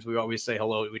times. We always say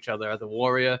hello to each other at the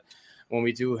Warrior when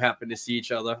we do happen to see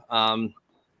each other.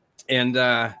 And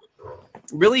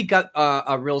really got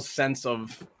a real sense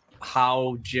of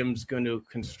how Jim's going to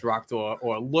construct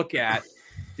or look at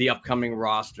the upcoming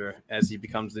roster as he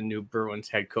becomes the new Bruins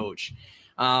head coach.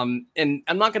 And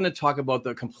I'm not going to talk about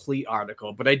the complete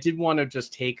article, but I did want to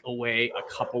just take away a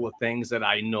couple of things that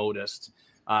I noticed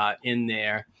in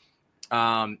there.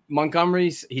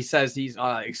 Montgomery, he says he's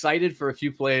excited for a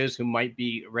few players who might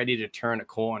be ready to turn a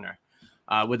corner.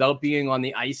 Without being on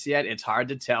the ice yet, it's hard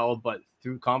to tell, but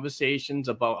through conversations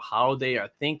about how they are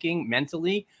thinking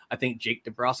mentally, I think Jake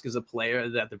DeBrusk is a player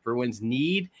that the Bruins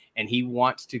need, and he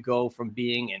wants to go from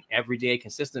being an everyday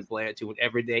consistent player to an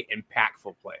everyday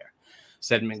impactful player,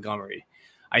 said Montgomery.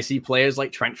 I see players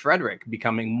like Trent Frederick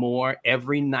becoming more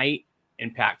every night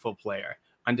impactful player,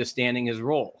 understanding his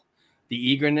role, the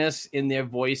eagerness in their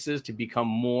voices to become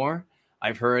more.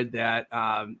 I've heard that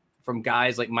from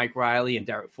guys like Mike Riley and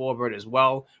Derek Forbert as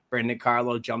well. Brandon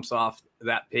Carlo jumps off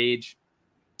that page.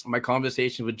 My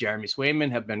conversations with Jeremy Swayman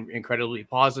have been incredibly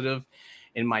positive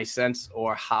in my sense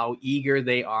or how eager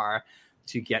they are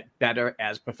to get better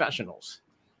as professionons.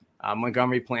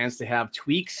 Montgomery plans to have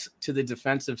tweaks to the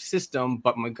defensive system,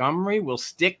 but Montgomery will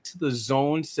stick to the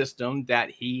zone system that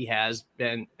has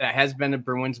been a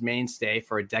Bruins mainstay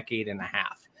for a decade and a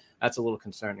half. That's a little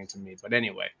concerning to me, but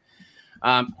anyway.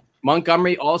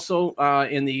 Montgomery also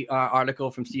in the article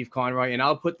from Steve Conroy, and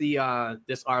I'll put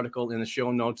this article in the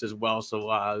show notes as well, so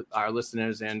our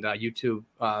listeners and YouTube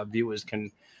viewers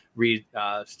can read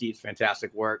Steve's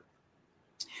fantastic work.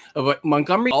 But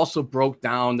Montgomery also broke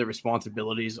down the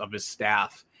responsibilities of his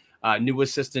staff. New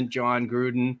assistant John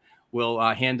Gruden will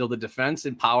handle the defense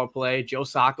and power play. Joe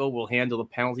Sacco will handle the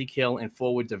penalty kill and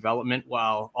forward development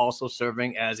while also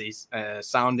serving as a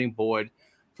sounding board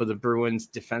for the Bruins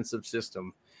defensive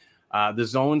system. The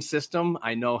zone system,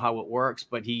 I know how it works,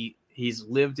 but he's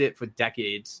lived it for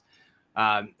decades.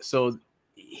 So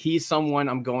he's someone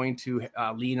I'm going to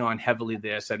lean on heavily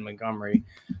there, said Montgomery.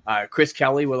 Chris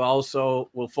Kelly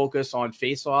will focus on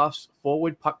face-offs,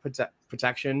 forward puck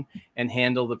protection, and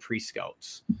handle the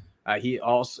pre-scouts.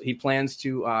 He plans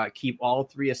to keep all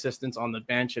 3 assistants on the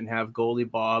bench and have goalie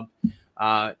Bob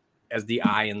as the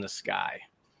eye in the sky.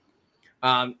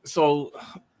 So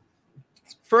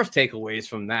first takeaways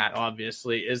from that,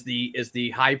 obviously, is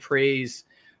the high praise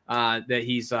that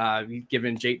he's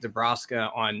given Jake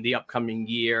DeBrusk on the upcoming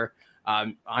year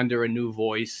under a new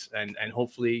voice and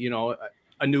hopefully, you know,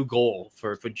 a new goal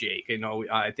for Jake. You know,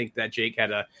 I think that Jake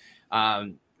had a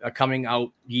coming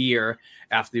out year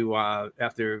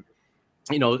after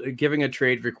you know, giving a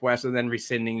trade request and then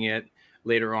rescinding it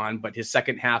later on, but his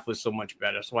second half was so much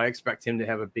better. So I expect him to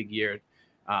have a big year.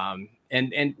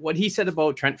 And what he said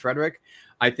about Trent Frederick,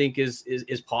 I think is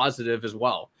positive as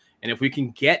well. And if we can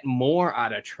get more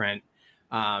out of Trent,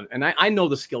 and I know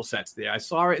the skill sets there. I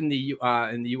saw it in the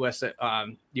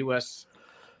U.S.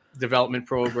 development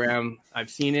program. I've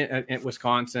seen it at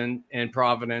Wisconsin and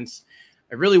Providence.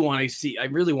 I really want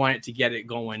it to get it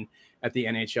going at the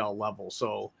NHL level.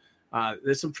 So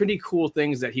there's some pretty cool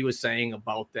things that he was saying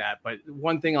about that. But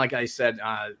one thing, like I said,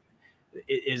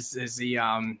 is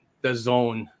the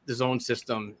zone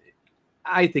system.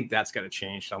 I think that's going to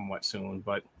change somewhat soon,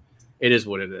 but it is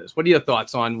what it is. What are your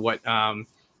thoughts on what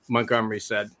Montgomery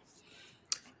said?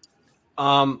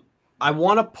 I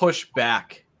want to push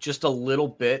back just a little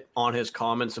bit on his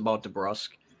comments about DeBrusk.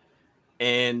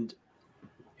 And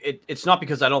it's not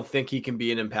because I don't think he can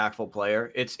be an impactful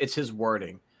player. It's his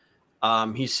wording.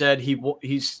 He said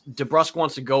DeBrusk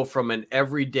wants to go from an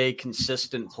everyday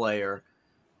consistent player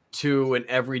to an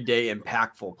everyday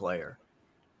impactful player.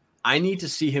 I need to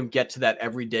see him get to that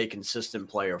everyday consistent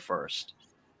player first,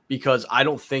 because I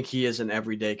don't think he is an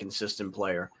everyday consistent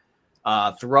player.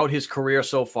 Throughout his career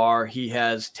so far, he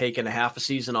has taken a half a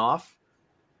season off,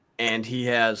 and he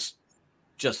has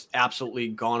just absolutely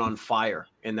gone on fire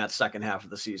in that second half of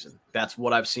the season. That's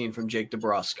what I've seen from Jake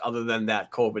DeBrusk, other than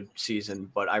that COVID season,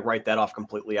 but I write that off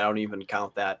completely. I don't even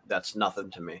count that. That's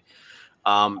nothing to me.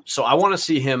 So I want to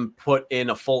see him put in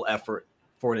a full effort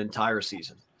for an entire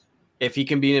season. If he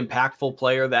can be an impactful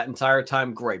player that entire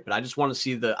time, great. But I just want to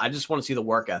see the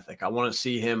work ethic. I want to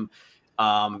see him,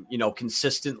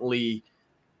 consistently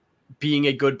being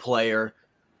a good player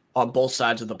on both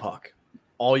sides of the puck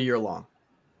all year long.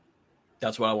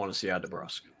 That's what I want to see out of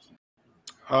DeBrusk.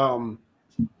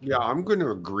 Yeah, I'm going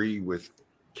to agree with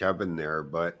Kevin there,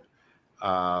 but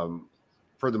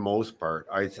for the most part,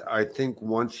 I think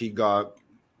once he got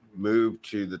moved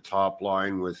to the top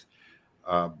line with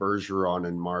Bergeron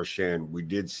and Marchand, we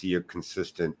did see a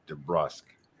consistent DeBrusk.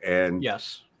 And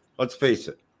yes, let's face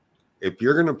it, if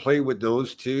you're going to play with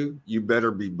those two, you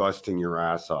better be busting your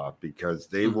ass off, because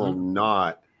they will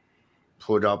not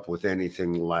put up with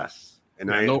anything less.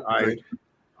 And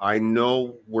I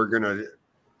know we're going to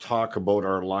talk about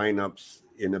our lineups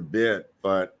in a bit,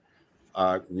 but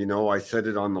I said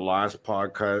it on the last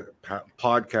podcast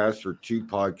or 2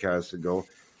 podcasts ago.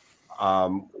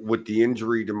 With the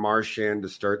injury to Marchand to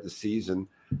start the season,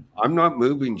 I'm not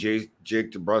moving Jake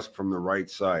DeBrusk from the right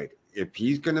side. If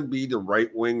he's going to be the right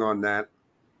wing on that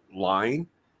line,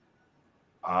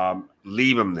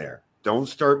 leave him there. Don't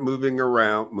start moving him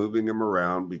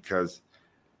around, because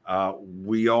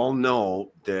we all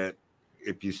know that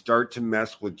if you start to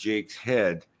mess with Jake's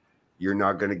head, you're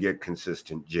not going to get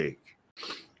consistent Jake.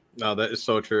 No, that is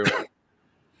so true.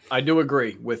 I do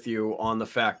agree with you on the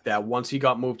fact that once he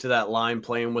got moved to that line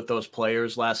playing with those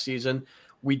players last season,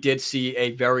 we did see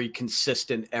a very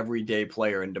consistent everyday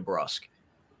player in DeBrusk.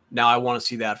 Now I want to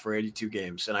see that for 82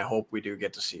 games, and I hope we do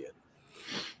get to see it.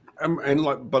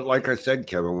 But like I said,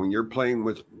 Kevin, when you're playing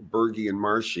with Bergie and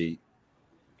Marshy,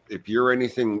 if you're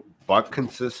anything but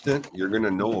consistent, you're going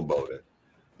to know about it.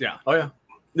 Yeah. Oh, yeah.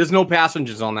 There's no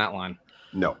passengers on that line.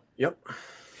 No. Yep.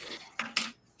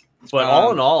 But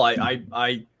all in all,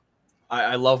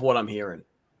 I love what I'm hearing,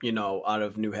 out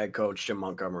of new head coach Jim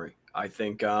Montgomery. I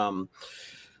think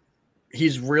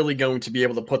he's really going to be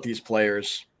able to put these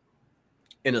players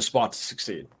in a spot to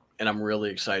succeed. And I'm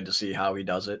really excited to see how he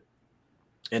does it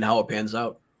and how it pans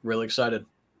out. Really excited.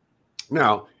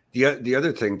 Now, the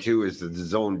other thing, too, is the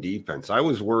zone defense. I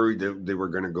was worried that they were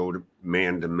going to go to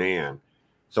man-to-man.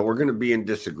 So we're going to be in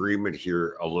disagreement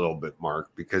here a little bit,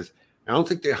 Mark, because I don't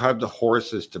think they have the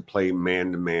horses to play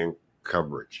man-to-man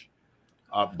coverage,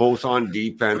 both on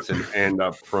defense and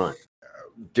up front.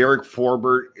 Derek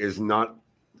Forbert is not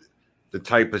the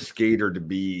type of skater to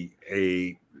be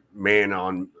a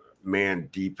man-on-man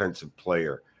defensive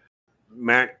player.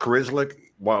 Matt Grzelcyk,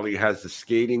 while he has the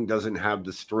skating, doesn't have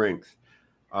the strength.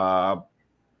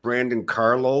 Brandon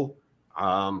Carlo.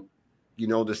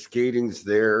 The skating's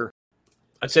there.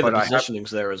 I'd say the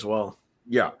positioning's there as well.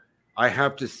 Yeah. I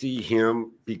have to see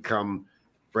him become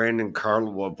Brandon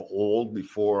Carlo of old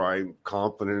before I'm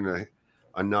confident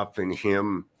enough in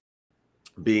him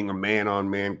being a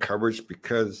man-on-man coverage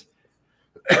because,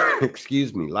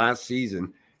 excuse me, last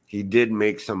season he did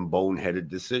make some boneheaded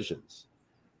decisions.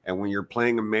 And when you're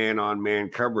playing a man-on-man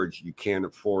coverage, you can't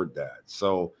afford that.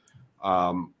 So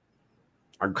I'm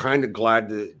kind of glad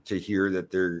to hear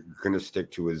that they're going to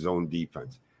stick to his own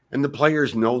defense. And the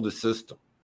players know the system.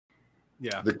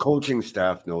 Yeah. The coaching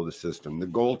staff know the system. The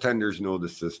goaltenders know the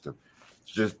system.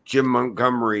 It's just Jim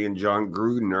Montgomery and John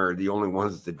Gruden are the only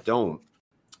ones that don't.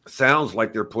 Sounds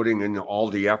like they're putting in all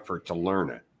the effort to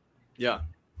learn it. Yeah.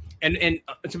 And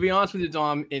to be honest with you,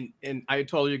 Dom, and I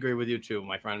totally agree with you too,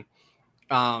 my friend.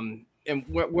 And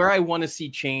where I want to see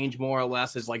change more or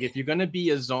less is like if you're going to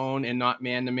be a zone and not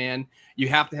man-to-man, you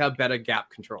have to have better gap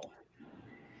control.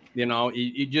 You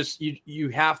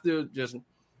have to just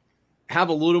have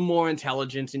a little more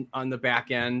intelligence on the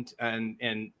back end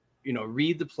and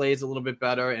read the plays a little bit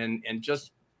better and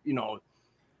just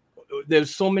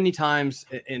there's so many times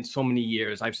in so many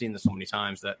years I've seen this so many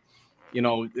times that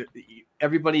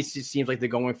everybody seems like they're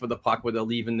going for the puck where they're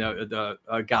leaving the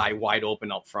guy wide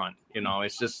open up front.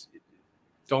 It's just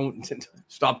don't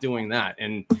stop doing that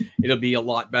and it'll be a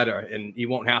lot better and you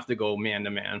won't have to go man to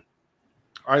man.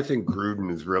 I think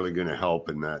Gruden is really going to help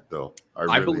in that though.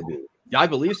 I really do. Yeah, I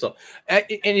believe so.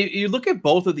 And you look at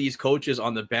both of these coaches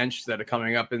on the bench that are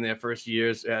coming up in their first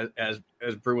years as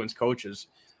Bruins coaches.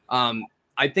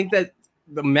 I think that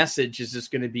the message is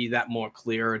just going to be that more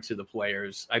clearer to the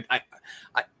players.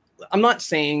 I'm not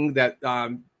saying that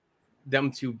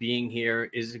them two being here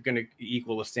is going to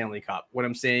equal a Stanley Cup. What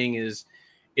I'm saying is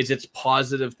it's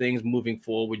positive things moving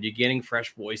forward. You're getting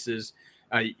fresh voices.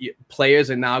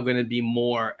 Players are now going to be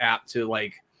more apt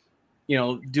to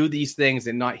do these things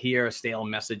and not hear a stale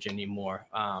message anymore.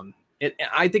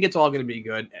 I think it's all going to be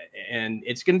good, and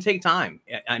it's going to take time.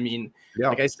 I mean,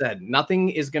 Like I said, nothing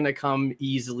is going to come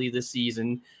easily this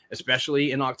season,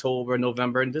 especially in October,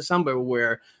 November, and December,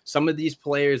 where some of these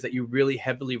players that you really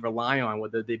heavily rely on,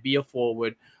 whether they be a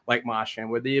forward like Marchand,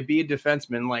 whether they be a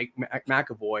defenseman like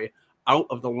McAvoy, out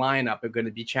of the lineup are going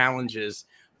to be challenges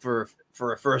for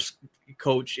a first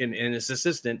coach and his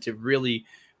assistant to really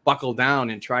buckle down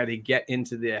and try to get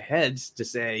into their heads to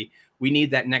say, we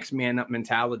need that next man up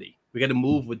mentality. We got to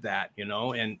move with that,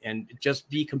 and just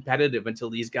be competitive until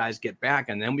these guys get back.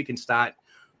 And then we can start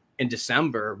in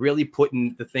December, really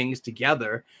putting the things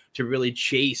together to really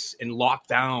chase and lock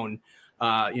down,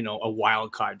 a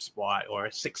wild card spot or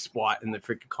a sixth spot in the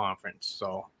freaking conference.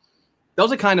 So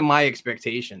those are kind of my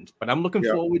expectations, but I'm looking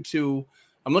forward to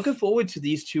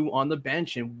these two on the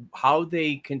bench and how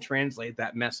they can translate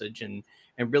that message and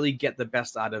really get the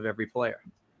best out of every player.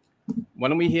 Why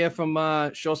don't we hear from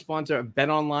show sponsor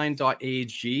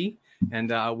betonline.ag,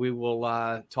 and we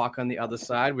will talk on the other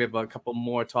side. We have a couple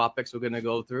more topics we're going to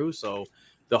go through. So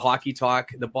the hockey talk,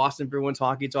 the Boston Bruins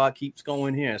hockey talk keeps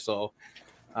going here. So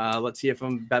let's hear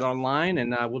from BetOnline,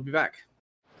 and we'll be back.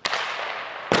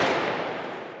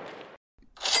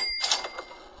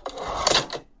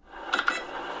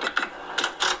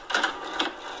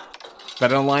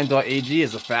 BetOnline.ag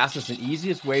is the fastest and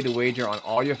easiest way to wager on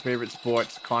all your favorite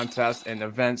sports, contests, and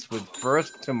events with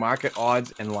first-to-market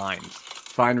odds and lines.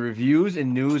 Find reviews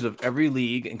and news of every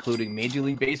league, including Major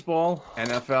League Baseball,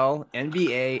 NFL,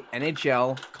 NBA,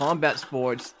 NHL, combat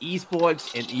sports,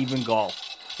 esports, and even golf.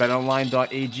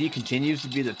 BetOnline.ag continues to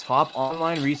be the top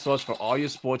online resource for all your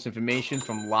sports information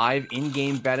from live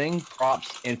in-game betting,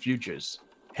 props, and futures.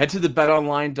 Head to the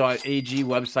betonline.ag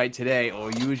website today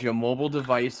or use your mobile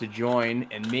device to join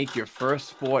and make your first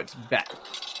sports bet.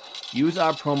 Use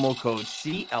our promo code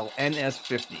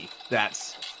CLNS50.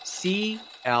 That's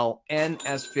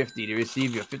CLNS50 to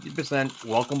receive your 50%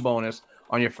 welcome bonus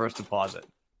on your first deposit.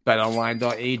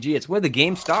 BetOnline.ag, it's where the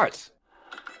game starts.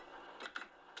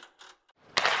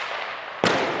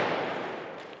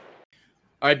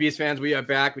 All right, Beast fans, we are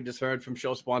back. We just heard from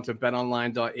show sponsor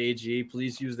betonline.ag.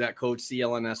 Please use that code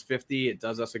CLNS50. It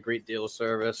does us a great deal of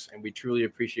service, and we truly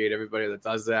appreciate everybody that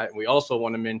does that. And we also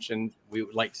want to mention we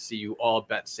would like to see you all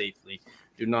bet safely.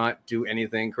 Do not do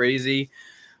anything crazy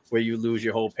where you lose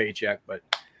your whole paycheck, but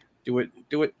do it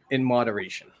in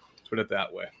moderation. Let's put it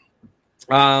that way.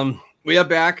 We are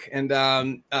back, and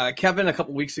Kevin a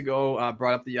couple weeks ago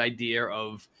brought up the idea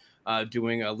of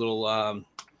doing a little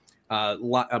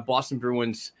Boston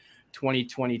Bruins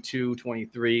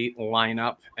 2022-23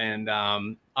 lineup and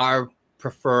our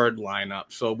preferred lineup.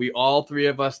 So all three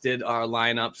of us did our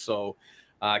lineup. So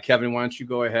Kevin, why don't you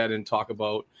go ahead and talk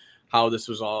about how this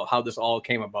all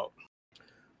came about?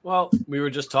 Well, we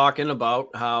were just talking about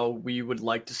how we would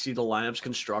like to see the lineups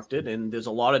constructed, and there's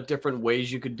a lot of different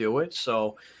ways you could do it.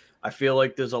 So I feel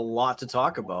like there's a lot to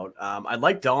talk about. I'd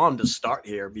like Dom to start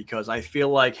here because I feel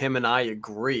like him and I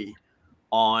agree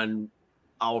on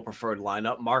our preferred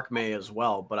lineup. Mark may as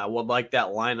well, but I would like that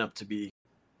lineup to be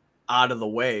out of the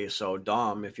way. So,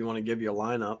 Dom, if you want to give your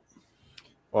lineup.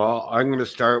 Well, I'm going to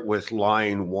start with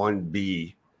line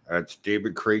 1B. That's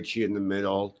David Krejci in the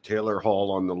middle, Taylor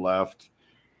Hall on the left,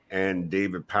 and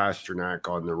David Pastrnak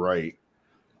on the right.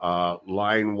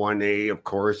 Line 1A, of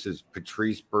course, is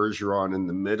Patrice Bergeron in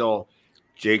the middle,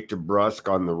 Jake DeBrusk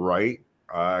on the right.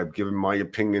 I've given my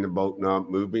opinion about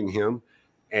not moving him,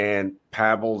 and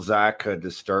Pavel Zacha to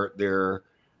start there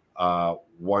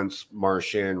once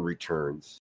Marchand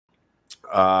returns.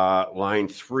 Line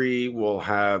 3 will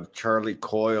have Charlie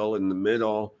Coyle in the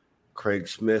middle, Craig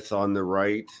Smith on the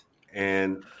right,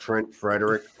 and Trent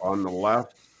Frederick on the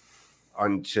left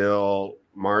until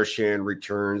Marchand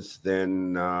returns.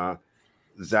 Then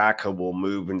Zacha will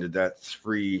move into that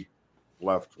 3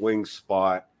 left wing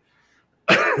spot.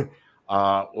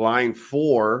 Line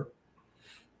 4.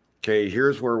 Okay,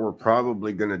 here's where we're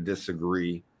probably going to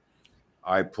disagree.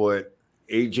 I put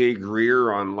AJ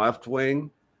Greer on left wing,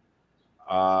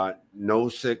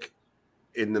 Nosek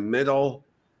in the middle,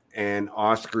 and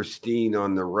Oscar Steen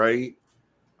on the right,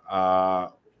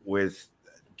 with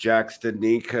Jack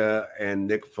Studnicka and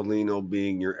Nick Foligno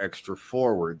being your extra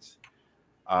forwards.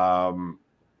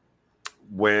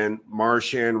 When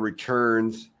Marchand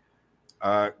returns,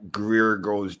 Greer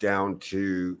goes down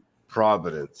to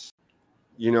Providence.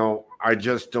 I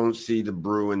just don't see the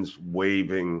Bruins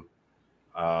waiving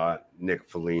Nick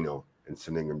Foligno and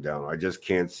sending him down. I just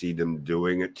can't see them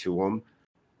doing it to him.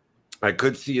 I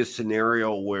could see a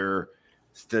scenario where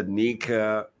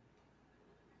Studnicka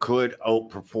could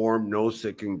outperform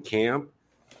Nosek in camp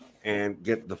and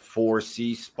get the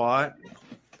 4C spot,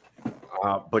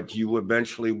 but you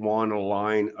eventually want a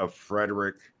line of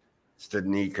Frederick,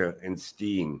 Studnicka, and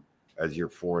Steen as your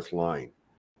fourth line.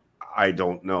 I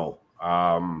don't know.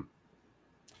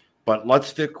 But let's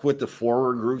stick with the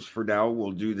forward groups for now.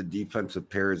 We'll do the defensive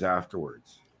pairs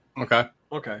afterwards. Okay.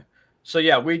 So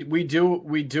yeah, we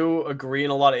do agree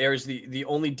in a lot of areas. The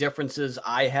only differences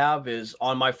I have is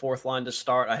on my fourth line to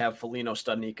start, I have Foligno,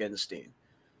 Studnicka, and Steen.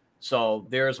 So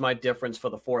there's my difference for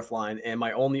the fourth line. And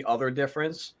my only other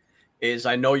difference is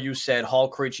I know you said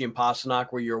Hall, Krejci, and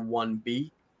Pastrnak were your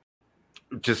 1B.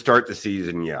 To start the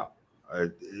season, yeah.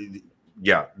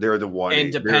 Yeah, they're the one.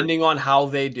 And depending on how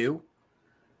they do,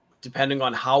 depending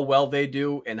on how well they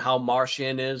do and how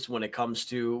Marchand is when it comes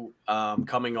to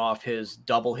coming off his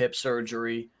double hip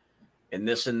surgery and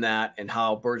this and that, and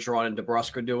how Bergeron and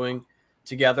DeBrusk are doing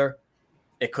together,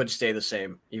 it could stay the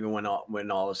same even when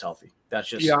all is healthy. That's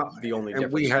just the only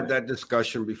difference. And we had that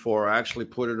discussion before. I actually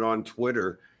put it on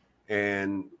Twitter,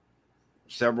 and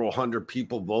several hundred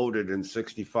people voted, and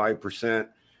 65%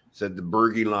 said the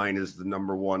Bergie line is the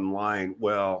number one line.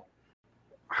 Well,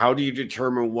 how do you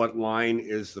determine what line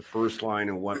is the first line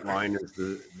and what line is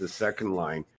the second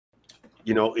line?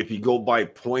 If you go by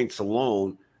points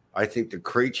alone, I think the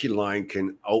Krejci line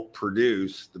can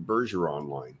outproduce the Bergeron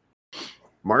line.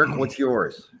 Mark, what's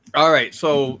yours? All right,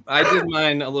 so I did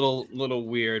mine a little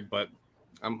weird, but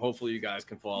hopefully you guys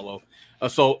can follow.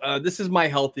 So this is my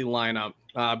healthy lineup.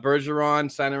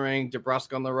 Bergeron centering,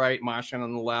 DeBrusk on the right, Marchand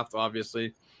on the left,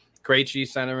 obviously. Krejci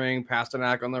centering,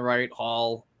 Pastrnak on the right,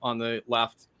 Hall on the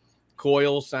left,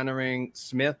 Coyle centering,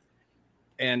 Smith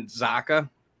and Zacha.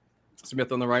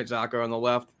 Smith on the right, Zacha on the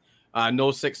left.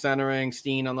 Nosek centering,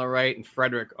 Steen on the right, and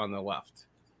Frederick on the left.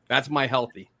 That's my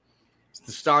healthy. It's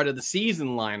the start of the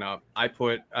season lineup. I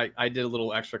did a little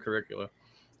extracurricular.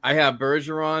 I have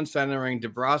Bergeron centering,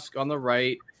 DeBrusk on the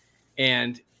right,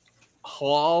 and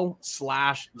Hall /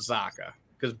 Zacha,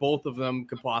 because both of them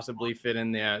could possibly fit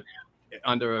in there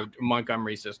under a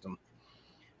Montgomery system.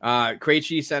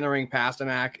 Krejci centering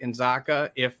Pastrnak and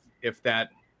Zacha, if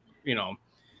that,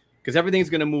 because everything's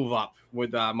going to move up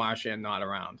with Marchand not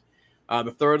around.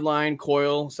 The third line,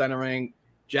 Coyle centering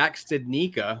Jack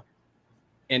Studnicka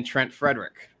and Trent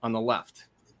Frederick on the left.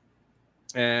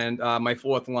 And my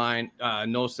fourth line,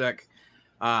 Nosek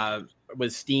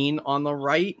with Steen on the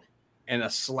right and a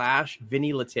 /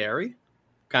 Vinny Lettieri.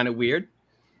 Kind of weird.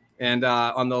 And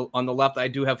on the left, I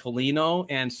do have Foligno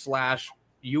and /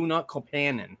 Una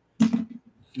Kopanen.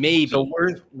 Maybe. So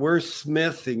where's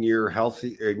Smith in your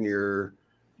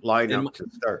lineup to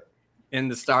start? In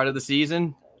the start of the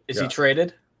season? Is he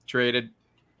traded? Traded.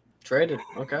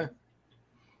 Okay.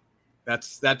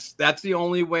 That's the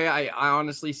only way I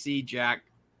honestly see Jack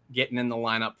getting in the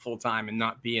lineup full time and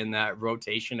not being that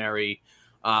rotationary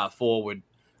forward,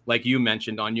 like you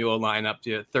mentioned on your lineup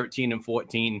to 13 and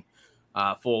 14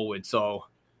 forward. So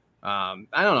I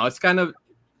don't know.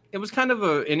 It was kind of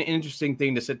an interesting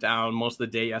thing to sit down most of the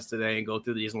day yesterday and go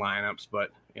through these lineups,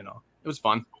 but it was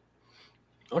fun.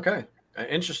 Okay.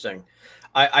 Interesting.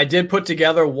 I did put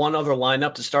together one other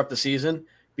lineup to start the season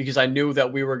because I knew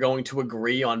that we were going to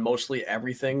agree on mostly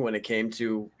everything when it came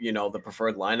to, the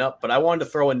preferred lineup. But I wanted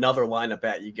to throw another lineup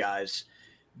at you guys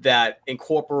that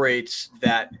incorporates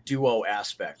that duo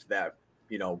aspect that,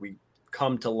 we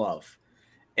come to love.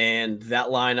 And that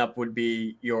lineup would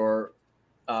be your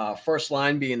first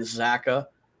line being Zacha,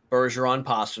 Bergeron,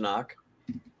 Pastrnak.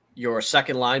 Your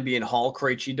second line being Hall,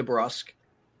 Krejci, DeBrusk.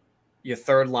 Your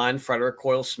third line, Frederick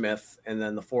Coyle Smith, and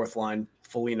then the fourth line,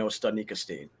 Foligno, Studney,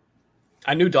 Costin.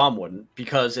 I knew Dom wouldn't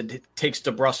because it takes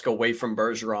DeBrusk away from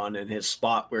Bergeron in his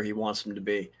spot where he wants him to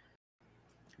be.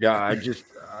 Yeah, I just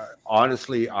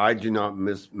honestly, I do not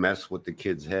mess with the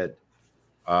kid's head.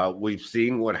 We've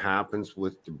seen what happens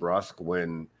with DeBrusk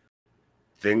when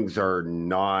things are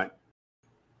not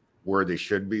where they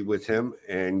should be with him,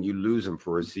 and you lose him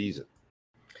for a season.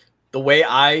 The way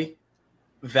I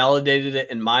validated it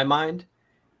in my mind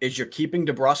is you're keeping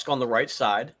DeBrusk on the right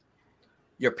side.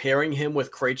 You're pairing him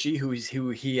with Krejci, who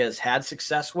he has had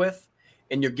success with,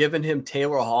 and you're giving him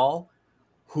Taylor Hall,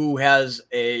 who has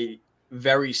a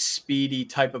very speedy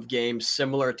type of game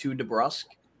similar to DeBrusk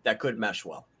that could mesh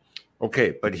well.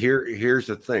 Okay, but here's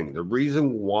the thing. The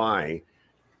reason why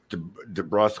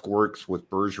DeBrusk works with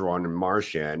Bergeron and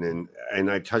Marchand, and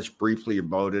I touched briefly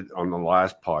about it on the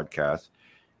last podcast,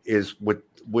 is with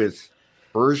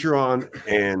Bergeron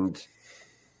and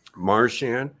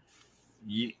Marchand,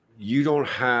 you don't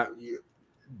have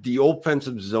the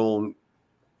offensive zone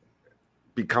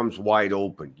becomes wide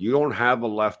open. You don't have a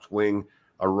left wing,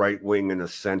 a right wing, and a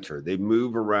center. They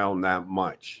move around that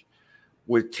much.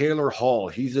 With Taylor Hall,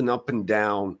 he's an up and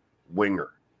down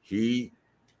winger. He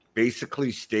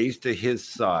basically stays to his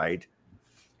side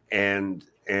and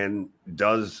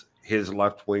does his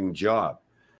left wing job.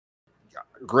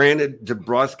 Granted,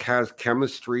 DeBrusk has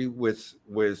chemistry with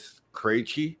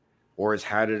Krejci, or has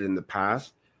had it in the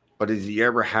past, but has he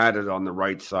ever had it on the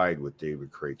right side with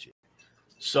David Krejci?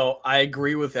 So I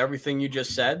agree with everything you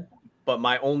just said, but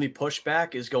my only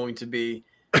pushback is going to be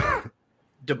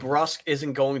DeBrusk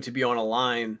isn't going to be on a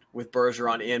line with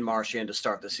Bergeron and Marchand to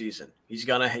start the season. He'd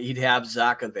have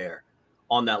Zacha there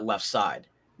on that left side.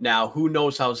 Now, who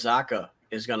knows how Zacha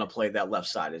is going to play that left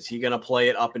side? Is he going to play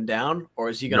it up and down, or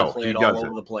is he going to play it all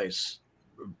over the place?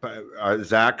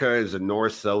 Zacha is a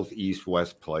north, south, east,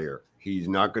 west player. He's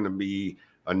not going to be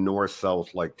a north,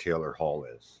 south like Taylor Hall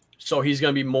is. So he's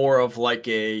going to be more of like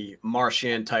a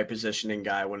Marchand type positioning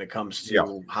guy when it comes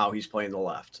to how he's playing the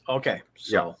left. Okay.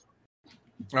 So,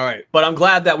 all right. But I'm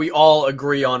glad that we all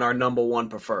agree on our number one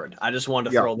preferred. I just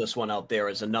wanted to throw this one out there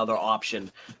as another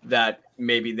option that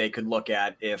maybe they could look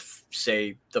at if,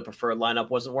 say, the preferred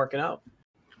lineup wasn't working out.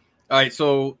 All right.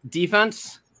 So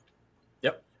defense.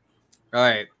 Yep. All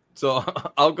right. So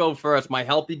I'll go first. My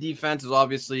healthy defense is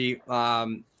obviously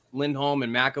Lindholm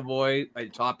and McAvoy, my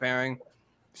top pairing.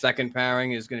 Second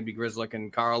pairing is going to be Grzelcyk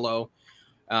and Carlo.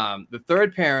 The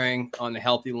third pairing on the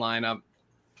healthy lineup,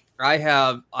 I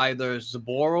have either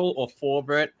Zaboral or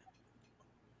Forbert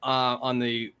on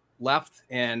the left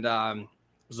and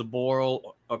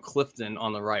Zaboral or Clifton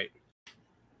on the right.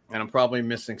 And I'm probably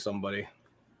missing somebody.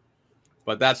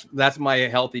 But that's my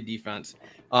healthy defense.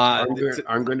 I'm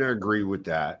going to agree with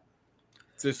that.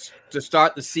 To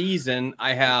start the season,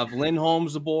 I have Lindholm,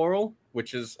 Zaboral,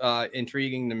 which is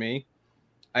intriguing to me.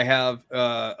 I have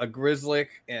a Grzelcyk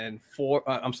and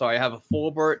I have a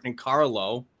Forbert and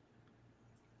Carlo.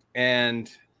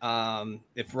 And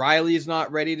if Riley's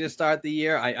not ready to start the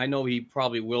year, I know he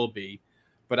probably will be.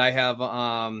 But I have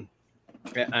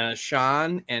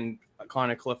Sean and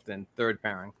Connor Clifton, third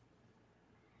pairing.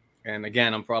 And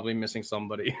again, I'm probably missing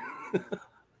somebody.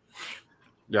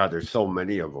 Yeah, there's so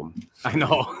many of them. I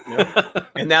know.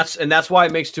 And that's why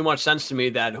it makes too much sense to me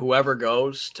that whoever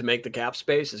goes to make the cap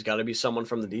space has got to be someone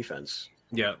from the defense.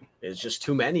 Yeah. It's just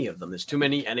too many of them. There's too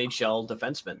many NHL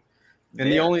defensemen.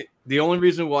 And the only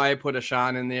reason why I put a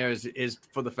Sean in there is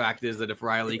for the fact is that if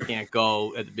Riley can't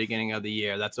go at the beginning of the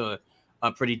year, that's a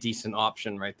pretty decent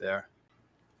option right there.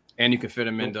 And you can fit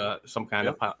him into some kind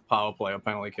of power play or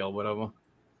penalty kill, whatever.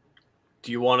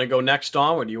 Do you want to go next,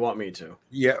 Dom, or do you want me to?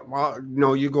 Yeah, well,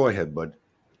 no, you go ahead, bud.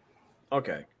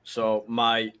 Okay, so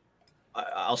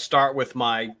I'll start with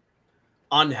my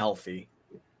unhealthy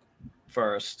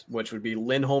first, which would be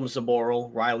Lindholm,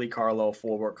 Zaboral, Riley, Carlo,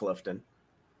 Forbert, Clifton.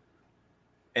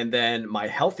 And then my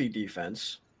healthy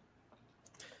defense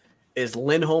is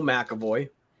Lindholm McAvoy,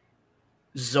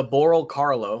 Zaboral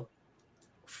Carlo,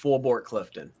 Forbort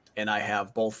Clifton. And I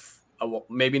have both,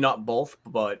 maybe not both,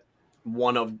 but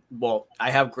I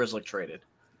have Grizzly traded.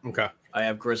 Okay. I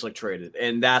have Grizzly traded.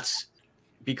 And that's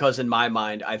because in my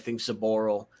mind, I think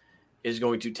Zaboral is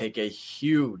going to take a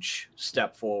huge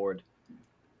step forward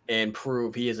and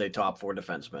prove he is a top 4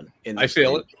 defenseman. I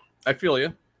feel it. I feel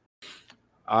you.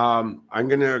 I'm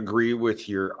going to agree with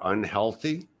your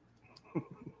unhealthy.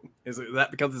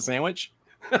 That becomes a sandwich?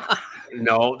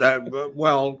 No,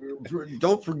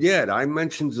 don't forget, I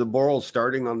mentioned Zaboral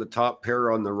starting on the top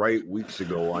pair on the right weeks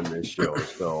ago on this show.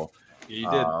 So You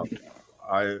did.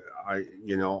 I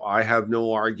have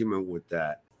no argument with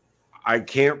that. I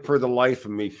can't for the life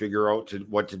of me figure out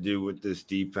what to do with this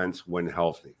defense when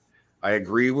healthy. I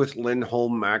agree with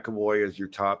Lindholm McAvoy as your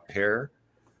top pair.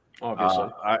 Obviously.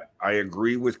 I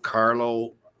agree with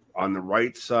Carlo on the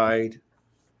right side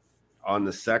on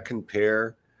the second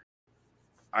pair.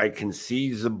 I can see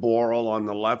Zaboral on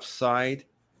the left side,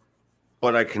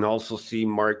 but I can also see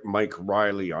Mike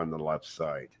Riley on the left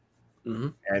side.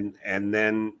 Mm-hmm. And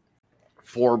then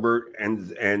Forbort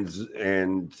and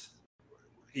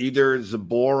either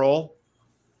Zaboral,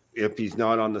 if he's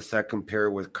not on the second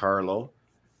pair with Carlo,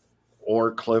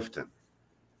 or Clifton.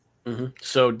 Mm-hmm.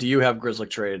 So do you have Grizzly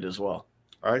traded as well?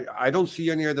 I don't see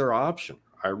any other option.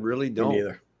 I really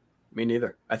don't. Me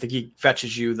neither. I think he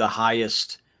fetches you the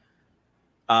highest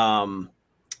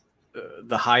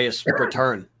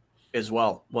return as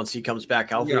well. Once he comes back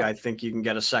healthy, I think you can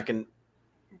get a second.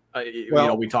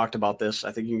 We talked about this.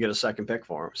 I think you can get a second pick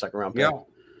for him, second round pick. Yeah.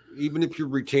 Even if you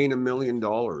retain $1 million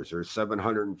or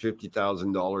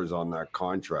 $750,000 on that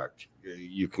contract,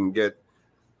 you can get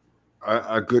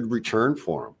a good return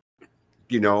for him.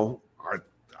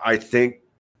 I think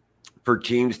for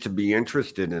teams to be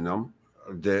interested in them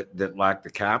that lack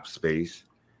the cap space,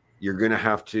 you're going to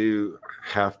have to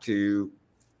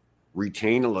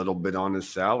retain a little bit on his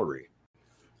salary.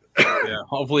 Yeah,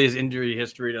 hopefully his injury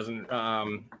history doesn't,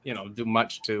 do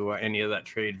much to any of that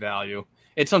trade value.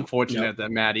 It's unfortunate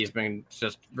that Maddie's been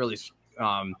just really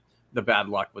the bad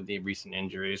luck with the recent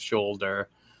injuries, shoulder,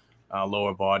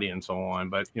 lower body, and so on.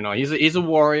 But he's a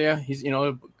warrior. He's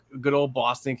a good old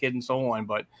Boston kid and so on.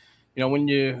 But when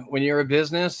you're a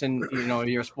business and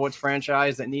you're a sports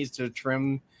franchise that needs to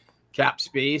trim cap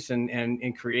space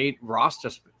and create roster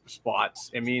spots,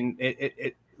 I mean,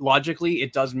 it logically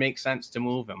it does make sense to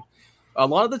move him. A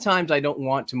lot of the times I don't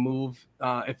want to move,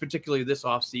 particularly this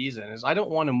off season, is I don't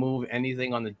want to move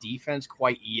anything on the defense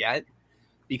quite yet,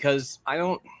 because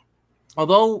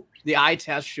although the eye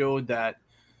test showed that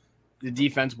the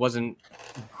defense wasn't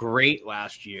great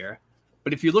last year,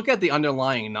 but if you look at the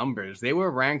underlying numbers, they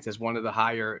were ranked as one of the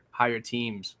higher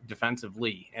teams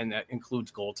defensively, and that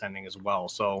includes goaltending as well.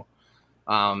 So,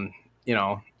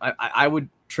 I would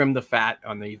trim the fat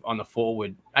on the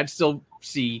forward. I'd still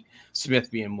see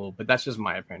Smith being moved, but that's just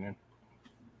my opinion.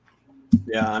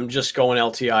 Yeah, I'm just going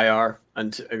LTIR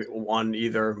on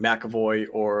either McAvoy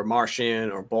or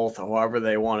Marchand or both, however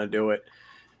they want to do it.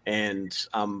 And,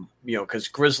 because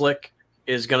Grzelcyk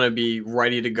is going to be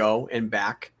ready to go and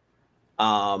back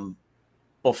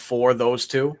before those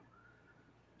two.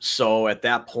 So at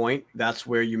that point, that's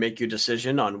where you make your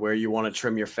decision on where you want to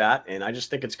trim your fat. And I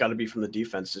just think it's got to be from the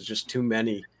defense. There's just too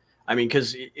many. I mean,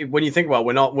 because when you think about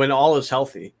when all is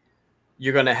healthy,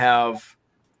 you're going to have,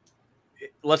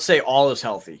 let's say all is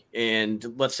healthy,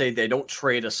 and let's say they don't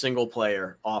trade a single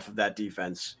player off of that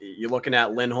defense. You're looking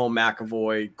at Lindholm,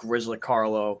 McAvoy, Grizzly,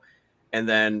 Carlo, and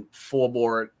then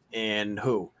Forbort and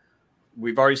who?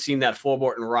 We've already seen that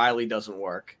Forbort and Riley doesn't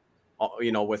work,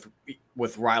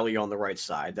 with Riley on the right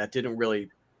side. That didn't really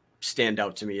stand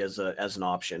out to me as an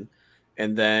option.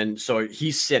 And then, so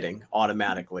he's sitting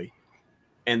automatically.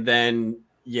 And then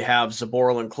you have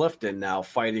Zaboral and Clifton now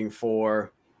fighting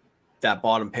for that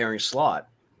bottom pairing slot.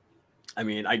 I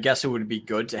mean, I guess it would be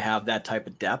good to have that type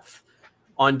of depth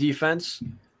on defense.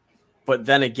 But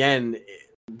then again,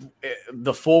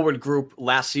 the forward group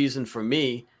last season for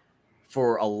me,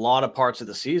 for a lot of parts of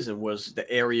the season, was the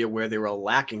area where they were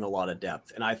lacking a lot of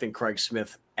depth. And I think Craig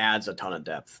Smith adds a ton of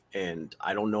depth. And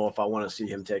I don't know if I want to see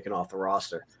him taken off the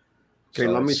roster. Okay,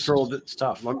 So let me throw this. It's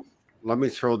tough. Let me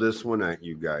throw this one at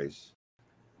you guys.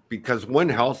 Because when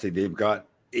healthy, they've got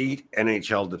 8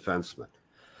 NHL defensemen.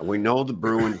 And we know the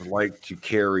Bruins like to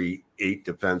carry 8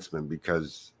 defensemen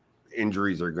because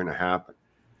injuries are going to happen.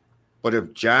 But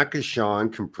if Jack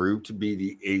Ashon can prove to be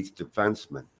the 8th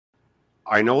defenseman,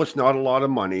 I know it's not a lot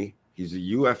of money. He's a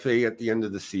UFA at the end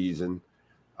of the season.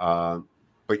 But,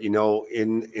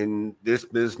 in this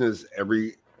business,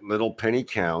 every little penny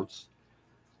counts.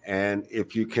 And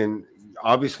if you can,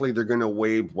 obviously they're going to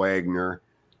waive Wagner.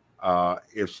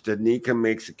 If Stanika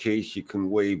makes a case, you can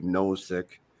waive Nosek.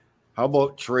 How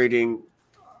about trading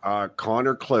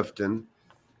Connor Clifton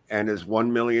and his $1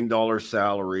 million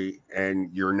salary, and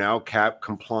you're now cap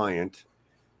compliant,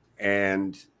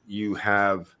 and you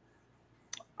have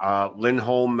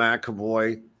Lindholm,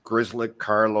 McAvoy, Grzelcyk,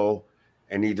 Carlo,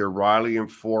 and either Riley and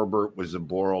Forbert with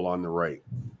Zaboral on the right.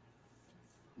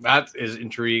 That is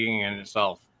intriguing in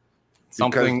itself.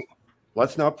 Something. Because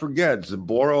let's not forget,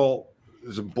 Zaboral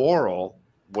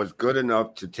was good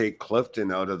enough to take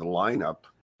Clifton out of the lineup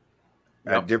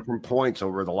at different points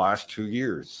over the last 2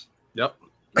 years. Yep.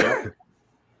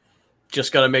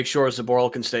 Just got to make sure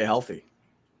Zaboral can stay healthy.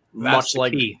 That's much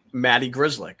like key. Matty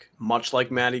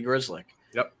Grzelcyk.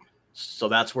 Yep. So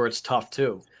that's where it's tough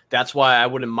too. That's why I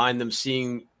wouldn't mind them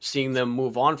seeing them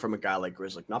move on from a guy like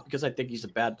Grzelcyk. Not because I think he's a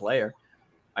bad player.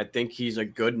 I think he's a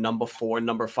good number 4,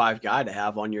 number 5 guy to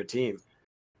have on your team.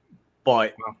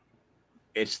 But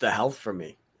it's the health for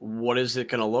me. What is it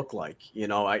going to look like? You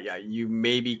know, you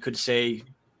maybe could say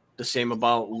the same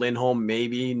about Lindholm,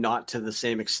 maybe not to the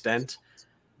same extent.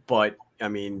 But, I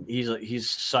mean, he's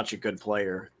such a good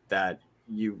player that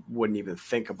you wouldn't even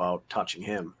think about touching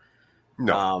him.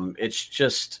 No. It's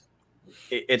just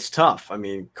it's tough. I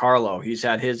mean, Carlo, he's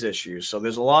had his issues. So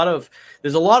there's a lot of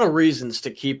reasons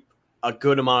to keep a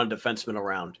good amount of defensemen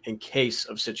around in case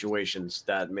of situations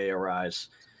that may arise.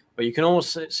 But you can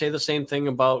almost say the same thing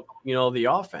about, you know, the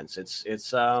offense.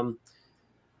 It's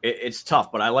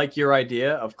tough, but I like your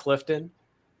idea of Clifton.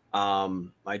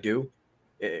 I do,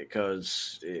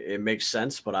 because it makes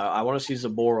sense. But I want to see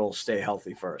Zaboral stay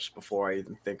healthy first before I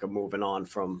even think of moving on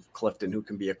from Clifton, who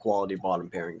can be a quality bottom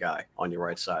pairing guy on your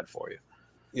right side for you.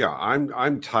 Yeah,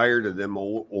 I'm tired of them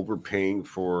overpaying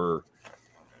for,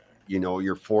 you know,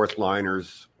 your fourth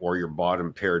liners or your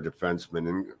bottom pair defensemen.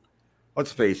 And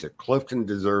let's face it, Clifton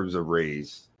deserves a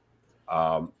raise.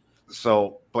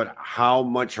 But how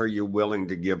much are you willing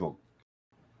to give him?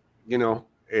 You know,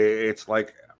 it's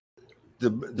like the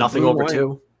nothing over line,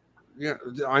 2. Yeah,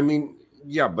 I mean,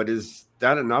 yeah, but is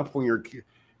that enough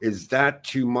is that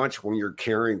too much when you're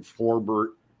carrying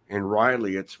Forbert and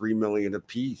Riley at $3 million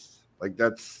apiece? Like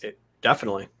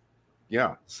Definitely.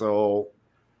 Yeah. So,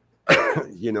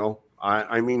 you know,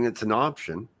 I mean, it's an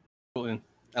option.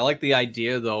 I like the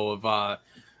idea, though, of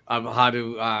how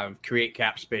to create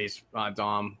cap space,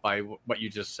 Dom, by what you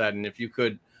just said. And if you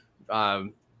could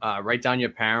write down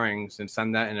your pairings and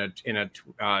send that in a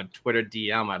Twitter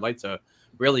DM, I'd like to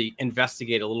really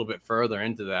investigate a little bit further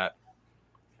into that.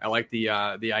 I like the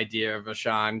idea of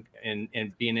Rashawn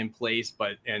and being in place,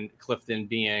 and Clifton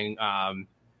being,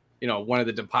 you know, one of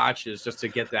the departures just to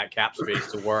get that cap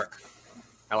space to work.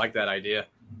 I like that idea.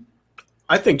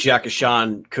 I think Jack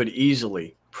Ashan could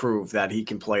easily prove that he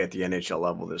can play at the NHL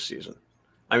level this season.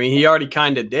 I mean, he already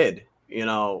kind of did. You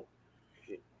know,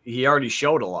 he already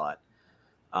showed a lot.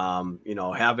 You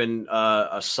know, having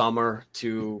a summer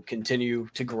to continue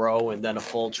to grow and then a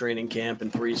full training camp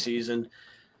and preseason.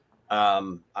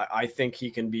 I think he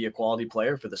can be a quality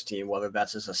player for this team, whether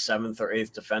that's as a 7th or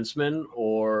 8th defenseman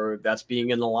or that's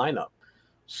being in the lineup.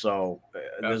 So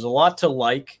there's a lot to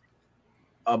like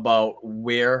about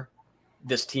where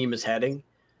this team is heading.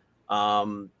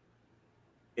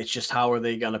 It's just how are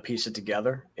they going to piece it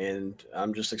together? And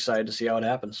I'm just excited to see how it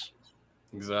happens.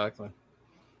 Exactly.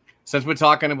 Since we're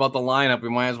talking about the lineup, we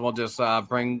might as well just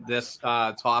bring this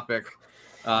topic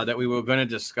that we were going to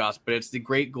discuss, but it's the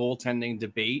great goaltending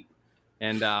debate.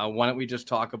 And why don't we just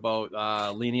talk about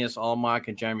Linus Ullmark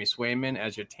and Jeremy Swayman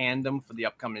as your tandem for the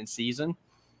upcoming season?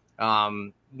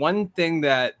 One thing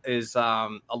that is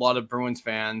a lot of Bruins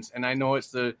fans, and I know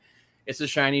it's a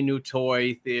shiny new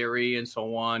toy theory and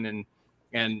so on.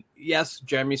 And yes,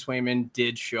 Jeremy Swayman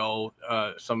did show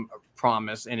some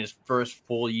promise in his first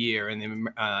full year in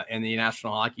the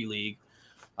National Hockey League.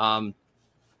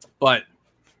 But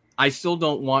I still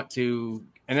don't want to,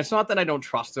 and it's not that I don't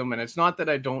trust him, and it's not that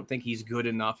I don't think he's good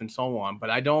enough and so on, but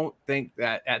I don't think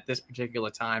that at this particular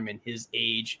time in his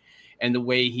age and the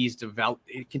way he's developed,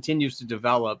 it continues to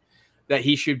develop, that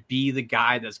he should be the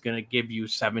guy that's going to give you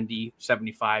 70,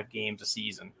 75 games a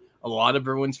season. A lot of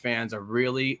Bruins fans are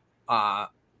really are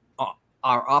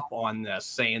up on this,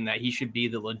 saying that he should be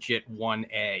the legit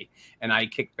 1A, and I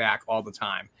kick back all the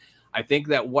time. I think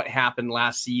that what happened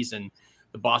last season,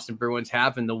 the Boston Bruins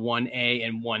having the 1A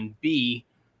and 1B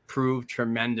proved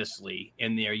tremendously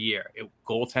in their year.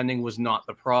 Goaltending was not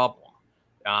the problem.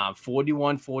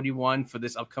 41-41 for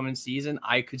this upcoming season.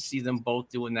 I could see them both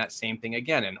doing that same thing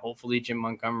again. And hopefully Jim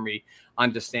Montgomery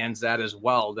understands that as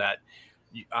well, that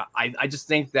I just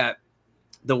think that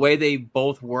the way they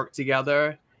both work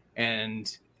together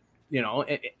And,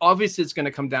 obviously it's going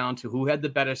to come down to who had the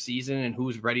better season and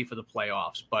who's ready for the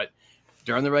playoffs. But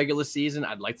during the regular season,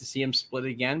 I'd like to see him split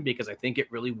again because I think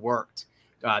it really worked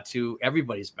to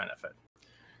everybody's benefit.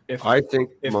 I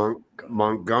think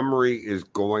Montgomery is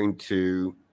going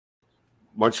to,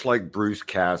 much like Bruce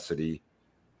Cassidy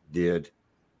did,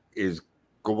 is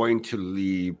going to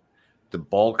leave the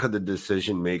bulk of the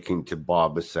decision-making to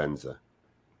Bob Essenza.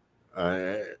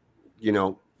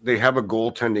 They have a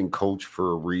goaltending coach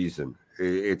for a reason.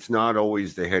 It's not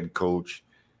always the head coach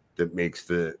that makes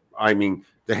the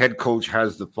head coach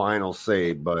has the final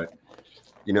say, but,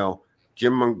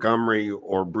 Jim Montgomery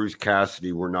or Bruce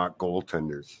Cassidy were not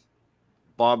goaltenders.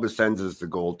 Bob Essenza is the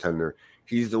goaltender.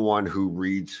 He's the one who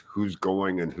reads who's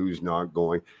going and who's not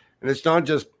going. And it's not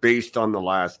just based on the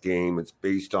last game. It's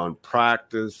based on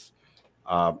practice,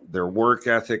 their work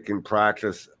ethic in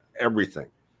practice, everything.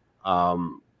 Now,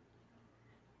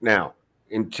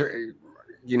 you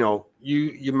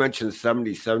mentioned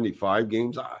 70, 75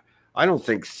 games. I don't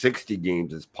think 60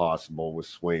 games is possible with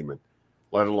Swayman,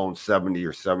 let alone 70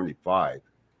 or 75.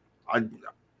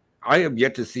 I have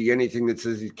yet to see anything that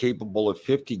says he's capable of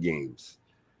 50 games.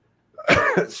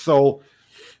 So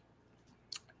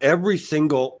every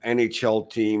single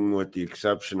NHL team, with the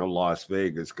exception of Las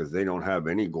Vegas, because they don't have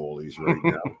any goalies right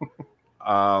now,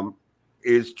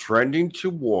 is trending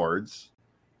towards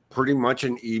pretty much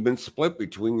an even split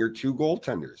between your two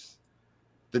goaltenders.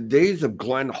 The days of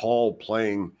Glenn Hall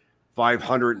playing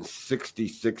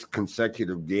 566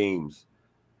 consecutive games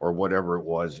or whatever it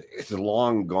was, it's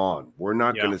long gone. We're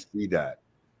not going to see that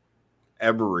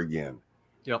ever again.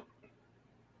 Yep.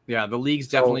 Yeah, the league's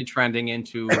definitely trending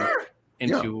into 1A,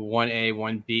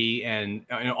 1B, and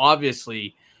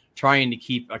obviously trying to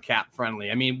keep a cap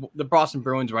friendly. I mean, the Boston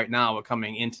Bruins right now are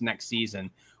coming into next season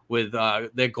with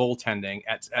their goaltending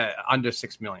at under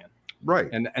 $6 million. Right.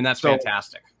 And that's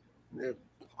fantastic.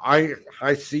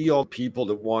 I see all people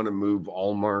that want to move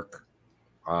Allmark.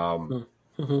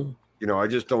 I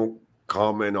just don't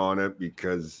comment on it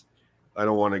because I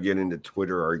don't want to get into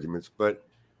Twitter arguments. But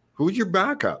who's your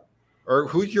backup? Or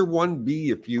who's your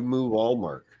 1B if you move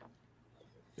Allmark?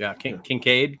 Yeah,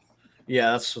 Kincaid.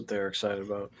 Yeah, that's what they're excited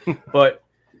about. But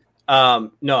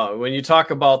no, when you talk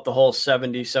about the whole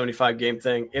 70, 75 game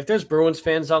thing, if there's Bruins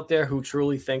fans out there who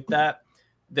truly think that,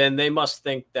 then they must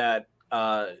think that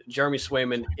Jeremy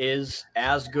Swayman is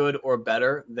as good or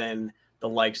better than the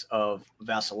likes of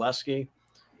Vasilevsky,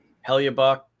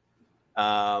 Hellebuyck,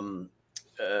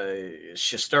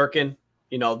 Shesterkin,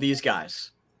 these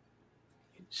guys.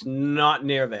 He's not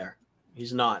near there.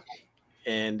 He's not.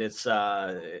 And it's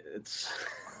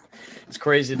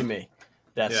crazy to me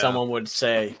that someone would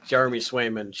say Jeremy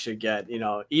Swayman should get,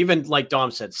 even like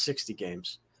Dom said, 60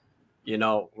 games.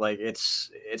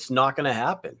 It's not going to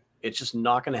happen. It's just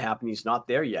not going to happen. He's not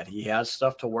there yet. He has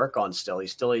stuff to work on still.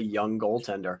 He's still a young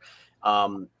goaltender.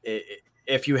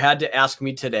 If you had to ask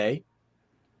me today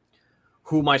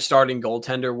who my starting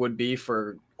goaltender would be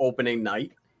for opening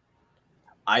night,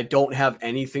 I don't have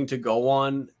anything to go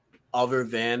on other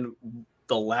than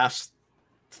the last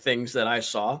things that I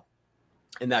saw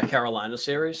in that Carolina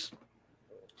series.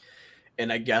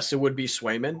 And I guess it would be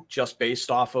Swayman just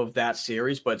based off of that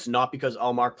series, but it's not because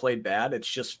Allmark played bad. It's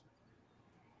just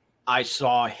I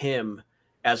saw him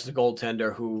as the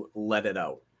goaltender who let it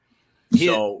out.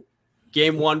 So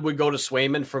game one would go to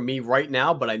Swayman for me right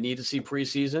now, but I need to see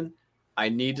preseason. I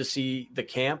need to see the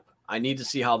camp. I need to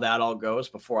see how that all goes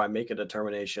before I make a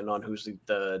determination on who's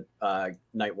the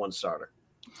night one starter.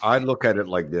 I look at it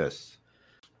like this.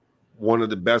 One of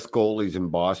the best goalies in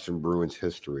Boston Bruins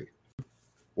history.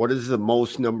 What is the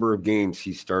most number of games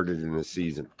he started in a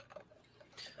season?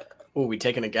 Oh, we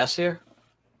taking a guess here?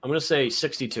 I'm going to say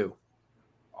 62.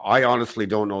 I honestly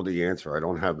don't know the answer. I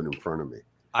don't have it in front of me.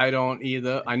 I don't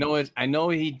either. I know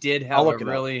he did have a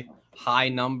really high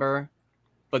number,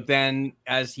 but then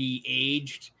as he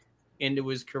aged into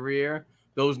his career,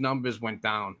 those numbers went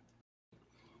down.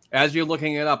 As you're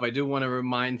looking it up, I do want to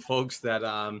remind folks that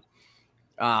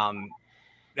Andrew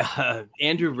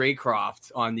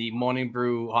Raycroft on the Morning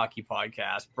Brew Hockey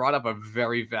Podcast brought up a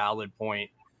very valid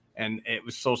point, and it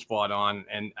was so spot on,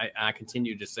 and I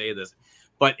continue to say this.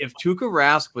 But if Tuukka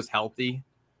Rask was healthy,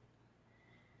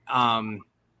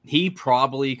 he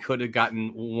probably could have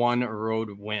gotten one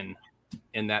road win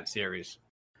in that series.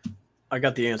 I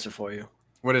got the answer for you.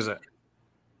 What is it?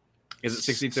 Is it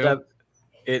 62?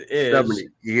 It is 70.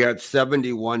 He had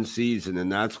 71 season,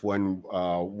 and that's when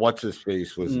what's his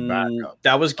face was back up.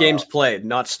 That was games played,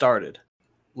 not started.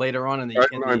 Later on in the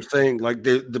I'm saying, like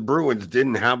the Bruins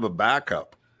didn't have a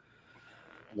backup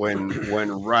when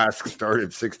Rask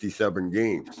started 67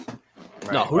 games.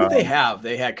 Right. No, who did they have?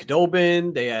 They had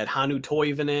Khudobin. They had Hanu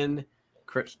Toivonen.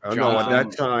 Chris I know at that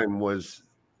Johnson. time was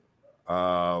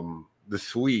the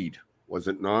Swede, was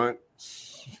it not?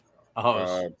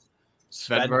 Svedberg.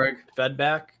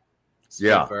 Fedback.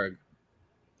 Yeah. Svedberg.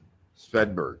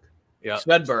 Svedberg. Yeah.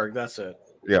 Svedberg, that's it.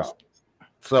 Yeah.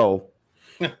 So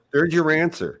there's your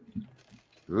answer.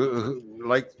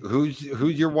 Who's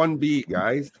your 1B,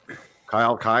 guys?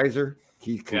 Kyle Kaiser,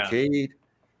 Keith Kincaid,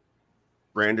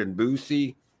 Brandon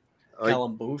Boosie,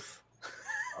 Callum Booth.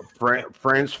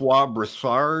 Francois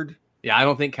Brassard. Yeah, I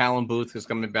don't think Callum Booth is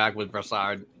coming back with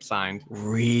Brassard signed.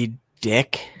 Reed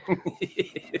Dick.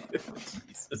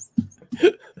 Jesus.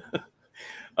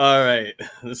 All right,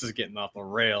 this is getting off the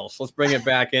rails. Let's bring it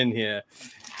back in here.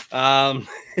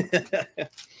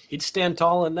 He'd stand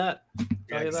tall in that.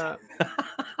 Tell you that.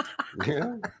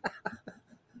 Yeah.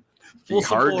 Full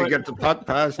Hard support. to get the puck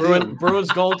past Bruins him.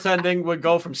 goaltending would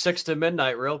go from 6 to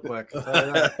midnight real quick. I'll tell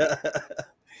you that.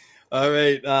 All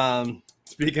right.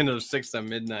 Speaking of 6 to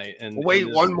midnight, and Wait,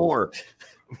 and one more.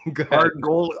 Go ahead.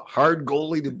 Hard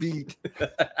goalie to beat.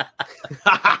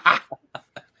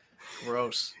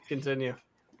 Gross. Continue.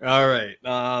 All right.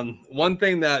 One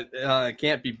thing that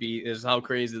can't be beat is how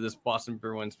crazy this Boston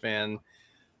Bruins fan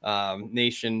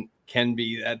nation can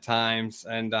be at times,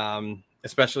 and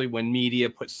especially when media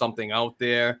puts something out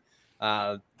there,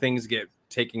 things get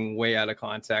taken way out of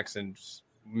context in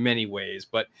many ways.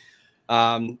 But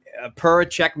per a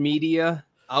Czech media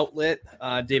outlet,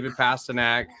 David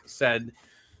Pastrnak said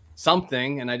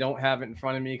something, and I don't have it in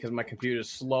front of me because my computer is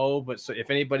slow. But so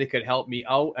if anybody could help me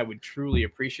out, I would truly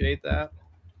appreciate that.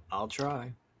 I'll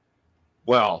try.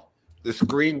 Well, the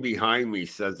screen behind me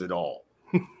says it all.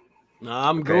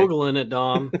 I'm Okay. Googling it,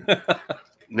 Dom.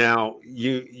 Now,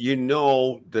 you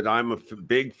know that I'm a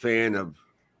big fan of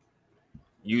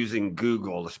using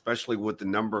Google, especially with the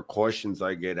number of questions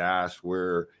I get asked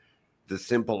where the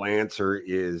simple answer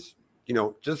is,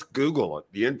 just Google it.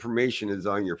 The information is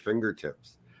on your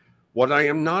fingertips. What I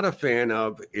am not a fan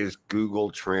of is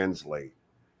Google Translate,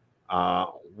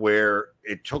 where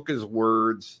it took his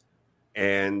words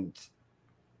and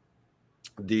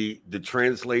the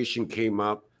translation came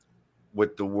up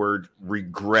with the word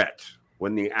regret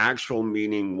when the actual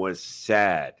meaning was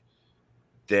sad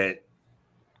that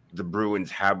the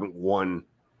Bruins haven't won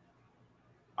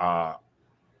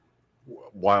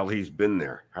while he's been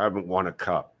there, haven't won a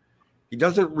cup. He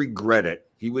doesn't regret it.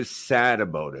 He was sad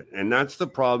about it. And that's the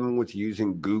problem with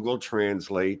using Google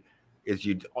Translate is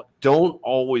you don't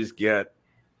always get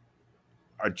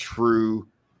a true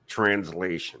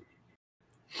translation.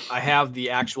 I have the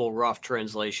actual rough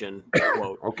translation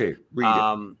quote. Okay, read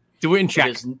it. Do it in It Czech.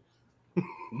 is-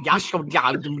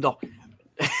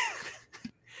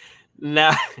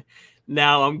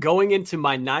 Now I'm going into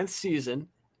my 9th season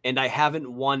and I haven't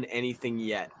won anything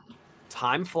yet.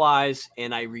 Time flies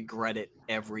and I regret it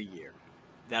every year.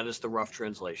 That is the rough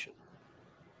translation.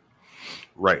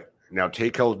 Right. Now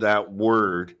take out that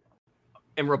word.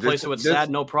 And replace it with this- sad,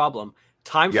 no problem.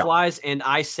 Time Yeah. flies and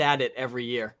I sad it every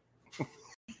year.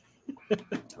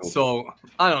 So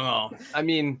I don't know. I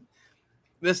mean,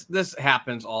 this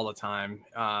happens all the time,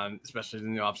 especially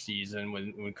in the off season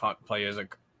when players are.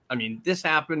 I mean, this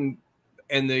happened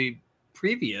in the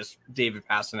previous David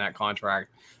Pastrnak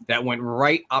contract that went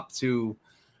right up to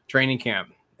training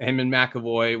camp. Him and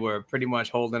McAvoy were pretty much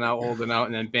holding out,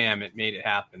 and then bam, it made it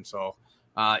happen. So,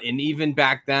 and even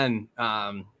back then,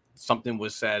 something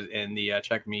was said in the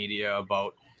Czech media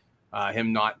about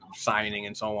him not signing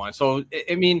and so on. So,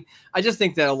 I mean, I just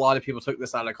think that a lot of people took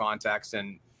this out of context,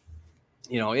 and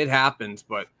it happens.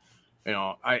 But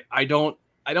I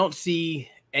don't see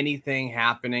anything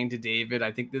happening to David. I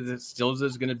think that still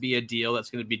is going to be a deal that's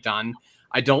going to be done.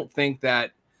 I don't think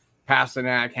that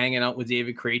Pastrnak hanging out with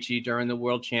David Krejci during the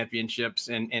World Championships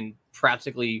and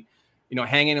practically,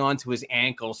 hanging on to his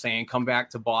ankle, saying "come back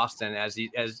to Boston" as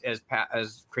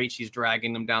Krejci's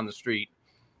dragging him down the street.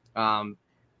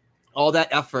 All that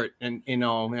effort and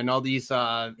all these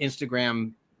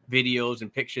Instagram videos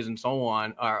and pictures and so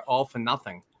on are all for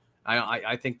nothing.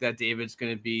 I think that David's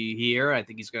going to be here. I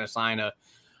think he's going to sign a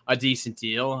decent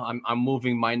deal. I'm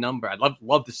moving my number. I'd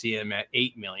love to see him at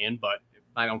 $8 million, but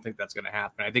I don't think that's going to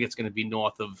happen. I think it's going to be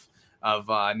north of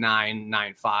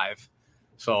 9.5.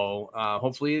 So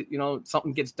hopefully,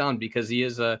 something gets done because he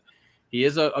is a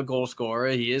goal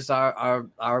scorer. He is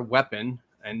our weapon,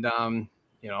 and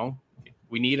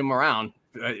we need him around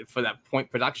for that point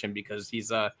production because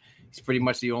he's pretty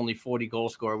much the only 40 goal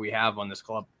scorer we have on this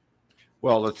club.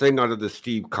 Well, the thing out of the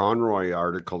Steve Conroy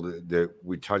article that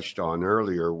we touched on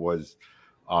earlier was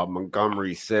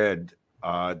Montgomery said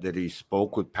that he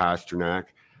spoke with Pastrnak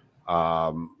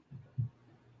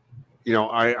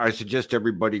I suggest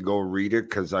everybody go read it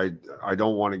because I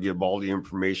don't want to give all the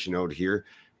information out here.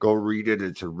 Go read it.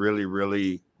 It's a really,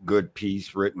 really good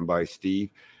piece written by Steve.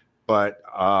 But,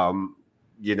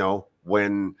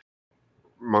 when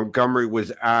Montgomery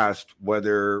was asked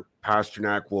whether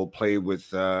Pasternak will play with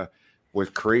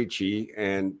Krejci,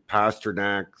 and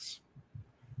Pasternak's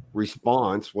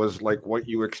response was like what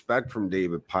you expect from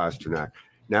David Pasternak.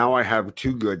 Now I have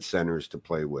two good centers to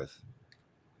play with.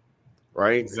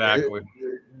 Right? Exactly.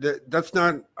 That's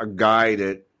not a guy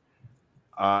that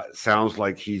sounds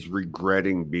like he's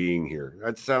regretting being here.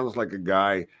 That sounds like a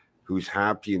guy who's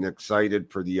happy and excited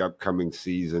for the upcoming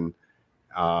season.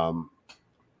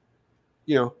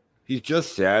 He's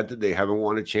just sad that they haven't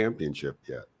won a championship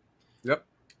yet. Yep.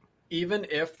 Even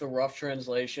if the rough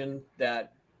translation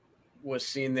that was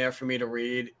seen there for me to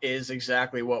read is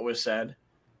exactly what was said,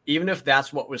 even if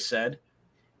that's what was said,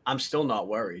 I'm still not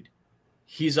worried.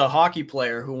 He's a hockey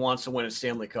player who wants to win a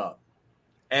Stanley Cup.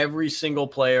 Every single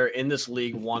player in this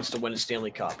league wants to win a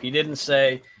Stanley Cup. He didn't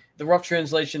say, the rough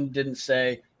translation didn't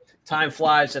say, time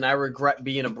flies and I regret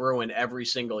being a Bruin every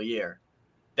single year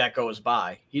that goes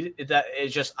by. That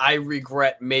is just, I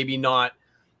regret maybe not,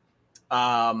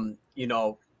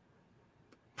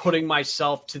 putting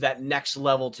myself to that next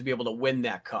level to be able to win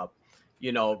that cup,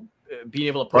 being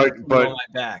able to put it on my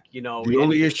back, The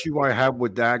only issue I have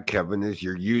with that, Kevin, is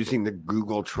you're using the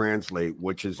Google Translate,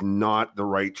 which is not the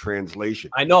right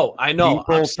translation. I know.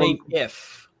 I'm saying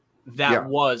if that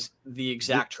was the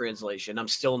exact translation, I'm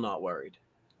still not worried.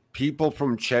 People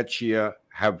from Czechia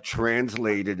have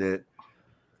translated it.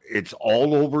 It's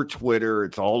all over Twitter.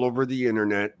 It's all over the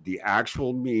internet. The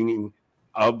actual meaning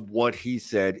of what he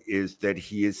said is that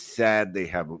he is sad they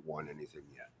haven't won anything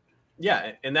yet.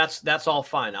 Yeah, and that's all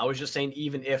fine. I was just saying,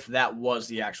 even if that was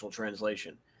the actual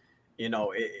translation,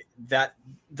 that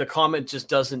the comment just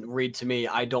doesn't read to me,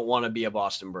 I don't want to be a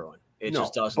Boston Bruin. It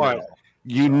just doesn't. But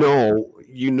there's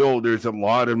a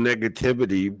lot of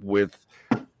negativity with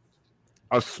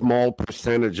a small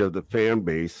percentage of the fan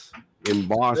base in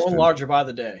Boston. Growing larger by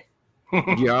the day.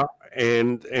 Yeah,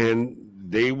 and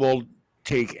they will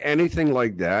take anything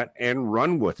like that and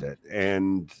run with it,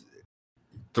 and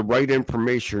the right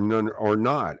information or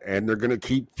not, and they're going to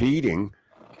keep feeding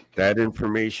that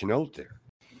information out there.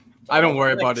 I don't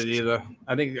worry about it either.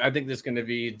 I think there's going to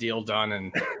be a deal done,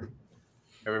 and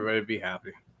everybody will be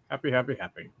happy. Happy.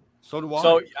 So do I.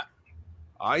 So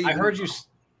I heard you.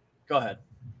 Go ahead.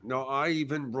 No, I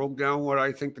even broke down what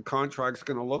I think the contract's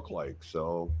going to look like.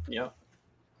 So yeah.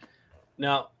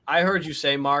 Now I heard you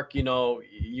say, Mark,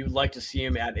 you'd like to see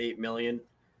him at $8 million,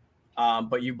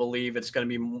 but you believe it's going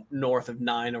to be north of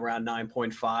 9, around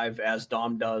 9.5, as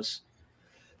Dom does.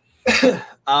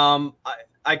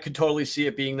 I could totally see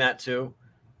it being that too,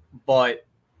 but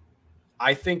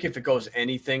I think if it goes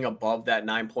anything above that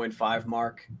 9.5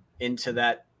 mark into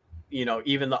that,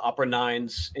 even the upper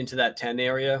 9s into that 10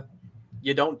 area,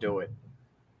 you don't do it.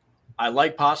 I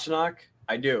like Pasternak.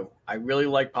 I do. I really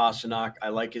like Pasternak. I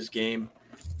like his game,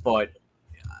 but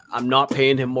I'm not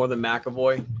paying him more than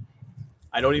McAvoy.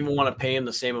 I don't even want to pay him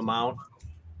the same amount.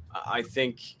 I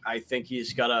think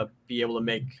he's got to be able to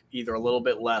make either a little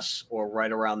bit less or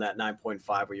right around that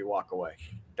 9.5 where you walk away.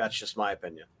 That's just my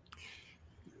opinion.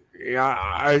 Yeah,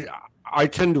 I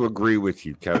tend to agree with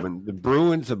you, Kevin. The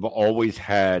Bruins have always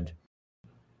had,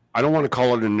 I don't want to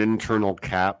call it an internal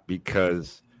cap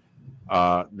because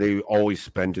they always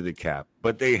spend to the cap,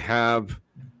 but they have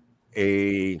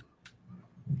a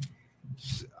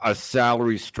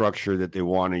salary structure that they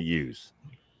want to use.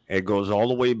 It goes all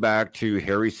the way back to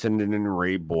Harry Sinden and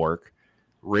Ray Bourque.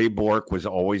 Ray Bourque was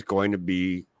always going to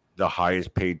be the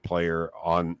highest paid player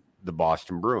on the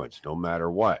Boston Bruins, no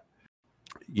matter what.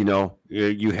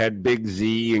 You had Big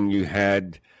Z and you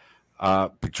had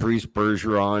Patrice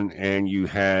Bergeron and you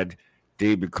had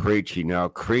David Krejci. Now,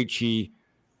 Krejci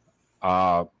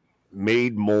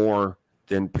made more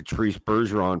than Patrice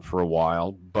Bergeron for a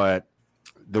while, but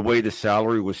the way the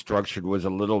salary was structured was a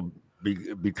little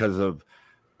because of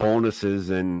bonuses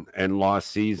and lost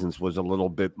seasons was a little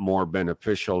bit more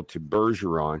beneficial to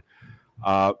Bergeron.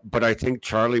 But I think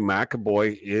Charlie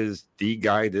McAvoy is the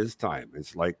guy this time.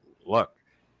 It's like, look,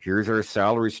 here's our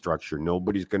salary structure.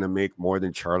 Nobody's going to make more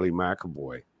than Charlie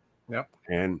McAvoy. Yep.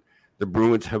 And the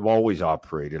Bruins have always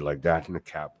operated like that in the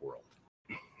cap world.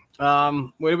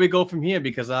 Where do we go from here?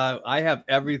 Because I have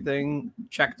everything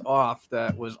checked off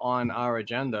that was on our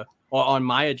agenda, or on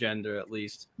my agenda at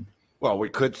least. Well, we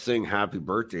could sing happy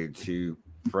birthday to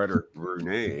Frederic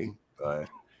Brunet, but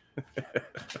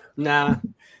Nah.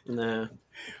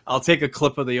 I'll take a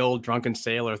clip of the old drunken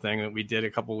sailor thing that we did a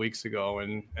couple weeks ago,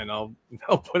 and I'll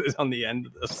put it on the end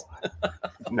of this.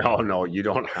 No, you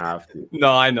don't have to.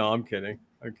 No, I know. I'm kidding.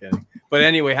 But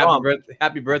anyway,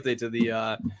 happy birthday to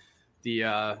the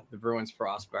Bruins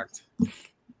prospect.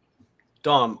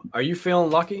 Dom, are you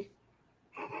feeling lucky?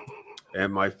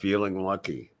 Am I feeling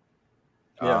lucky?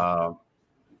 Yeah.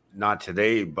 Not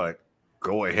today, but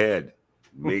go ahead.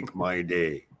 Make my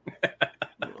day.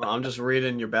 Well, I'm just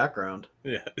reading your background.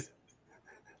 Yeah.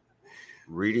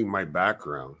 Reading my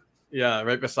background. Yeah,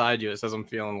 right beside you. It says I'm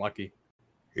feeling lucky.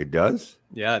 It does?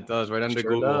 Yeah, it does. Right under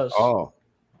Sure Google. does. Oh,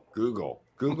 Google.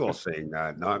 Google's saying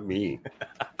that, not me.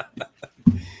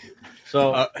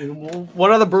 So,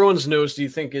 what other Bruins news do you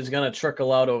think is going to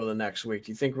trickle out over the next week?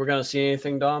 Do you think we're going to see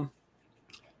anything, Dom?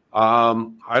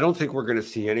 I don't think we're going to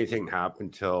see anything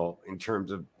happen in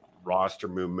terms of roster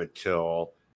movement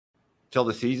till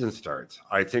the season starts.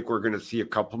 I think we're going to see a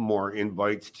couple more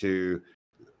invites to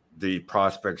the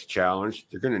Prospects Challenge.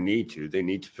 They're going to need to. They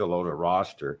need to fill out a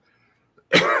roster.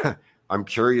 I'm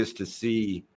curious to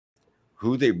see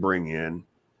who they bring in,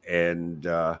 and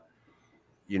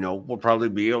we'll probably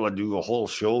be able to do a whole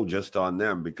show just on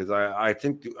them, because I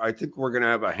think we're going to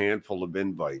have a handful of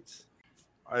invites.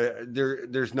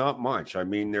 There's not much. I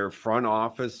mean, their front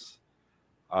office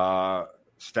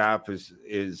staff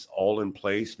is all in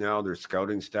place now. Their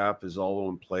scouting staff is all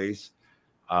in place.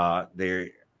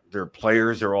 Their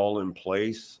players are all in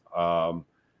place.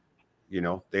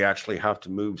 They actually have to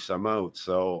move some out.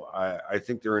 So I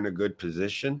think they're in a good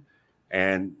position,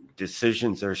 and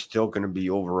decisions are still going to be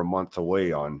over a month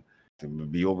away.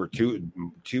 Be over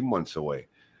two months away.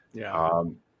 Yeah.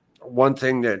 One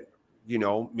thing that,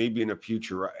 maybe in a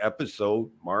future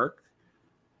episode, Mark,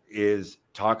 is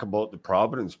talk about the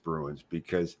Providence Bruins,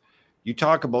 because you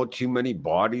talk about too many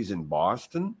bodies in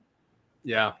Boston.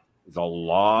 Yeah. There's a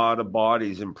lot of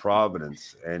bodies in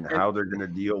Providence, and how they're going to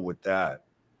deal with that.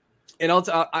 And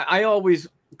I always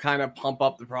kind of pump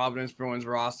up the Providence Bruins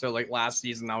roster. Like last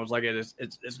season, I was like,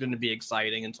 it's going to be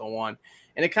exciting and so on.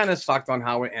 And it kind of sucked on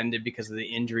how it ended because of the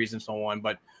injuries and so on.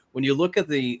 But when you look at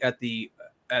the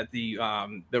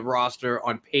roster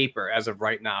on paper as of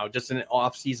right now, just an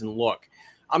off-season look,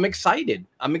 I'm excited.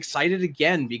 I'm excited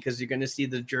again because you're going to see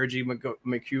the Georgi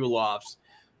McCulloughs.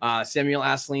 Samuel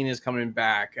Asselin is coming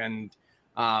back, and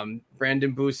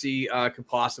Brandon Bussi could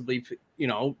possibly,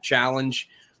 challenge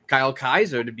Kyle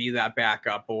Kaiser to be that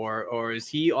backup, or is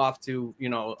he off to,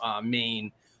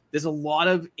 Maine? There's a lot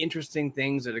of interesting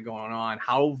things that are going on.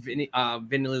 How Vinny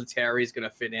Lettieri is going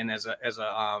to fit in as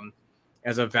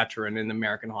a veteran in the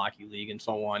American Hockey League and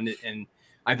so on. And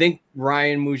I think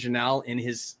Ryan Mougenel in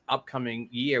his upcoming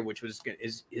year, which was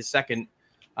his second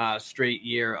straight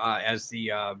year as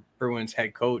the Bruins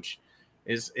head coach,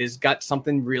 is got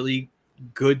something really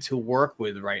good to work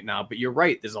with right now. But you're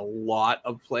right, there's a lot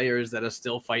of players that are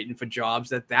still fighting for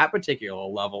jobs at that particular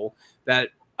level that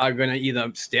are going to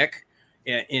either stick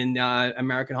in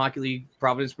American Hockey League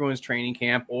Providence Bruins training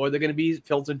camp, or they're going to be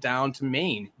filtered down to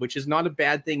Maine, which is not a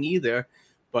bad thing either.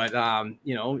 But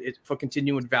for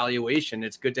continued evaluation,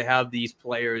 it's good to have these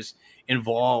players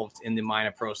involved in the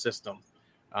minor pro system.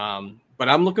 But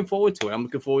I'm looking forward to it. I'm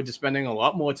looking forward to spending a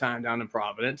lot more time down in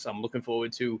Providence. I'm looking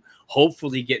forward to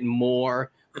hopefully getting more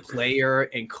player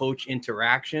and coach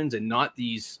interactions, and not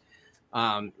these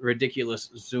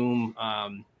ridiculous Zoom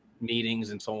meetings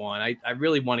and so on. I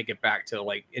really want to get back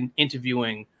to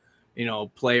interviewing,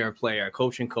 player,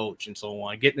 coach and coach and so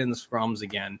on, getting in the scrums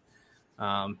again.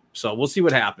 So we'll see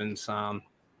what happens.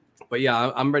 But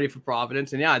yeah, I'm ready for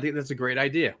Providence. And yeah, I think that's a great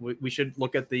idea. We should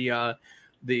look at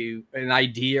an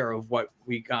idea of what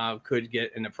we could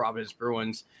get in the Providence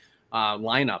Bruins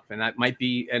lineup. And that might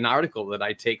be an article that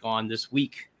I take on this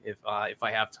week. If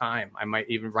I have time, I might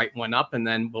even write one up, and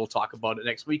then we'll talk about it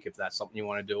next week if that's something you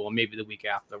want to do, or maybe the week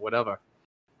after, whatever.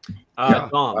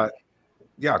 Tom,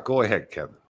 go ahead,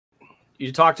 Kevin.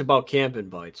 You talked about camp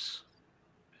invites.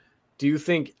 Do you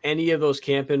think any of those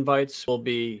camp invites will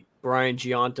be Brian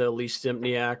Gionta, Lee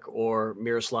Stempniak, or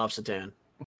Miroslav Satan?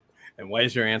 And why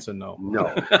is your answer no?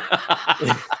 No.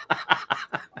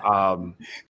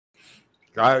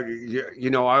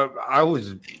 I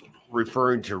was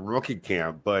referring to rookie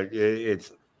camp, but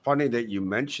it's funny that you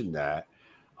mentioned that.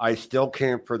 I still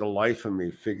can't for the life of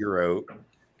me figure out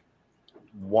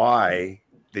why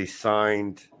they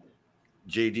signed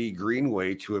JD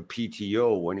Greenway to a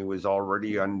PTO when he was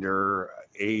already under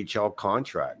AHL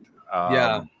contract.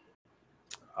 Yeah,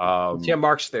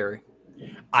 Mark's theory.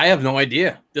 I have no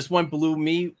idea. This one blew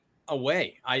me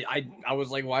away. I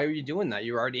was like, why are you doing that?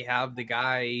 You already have the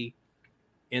guy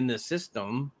in the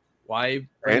system. Why?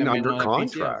 And under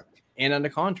contract. And under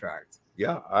contract.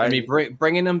 Yeah, I mean,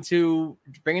 bringing them to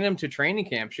training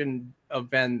camp shouldn't have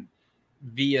been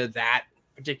via that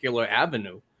particular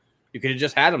avenue. You could have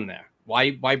just had him there.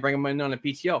 Why bring him in on a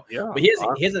PTO? Yeah, but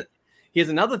here's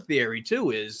another theory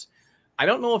too. Is I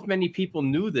don't know if many people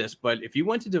knew this, but if you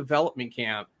went to development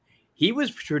camp, he was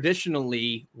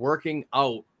traditionally working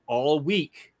out all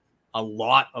week, a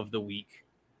lot of the week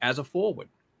as a forward.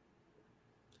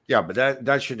 Yeah, but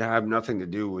that should have nothing to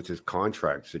do with his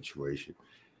contract situation.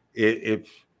 If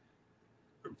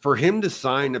for him to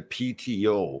sign a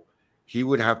PTO, he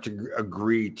would have to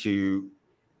agree to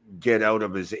get out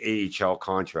of his AHL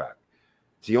contract.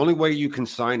 It's the only way you can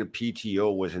sign a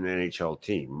PTO with an NHL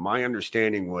team. My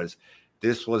understanding was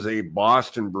this was a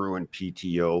Boston Bruin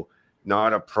PTO,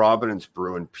 not a Providence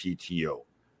Bruin PTO.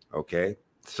 Okay,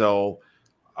 so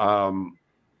I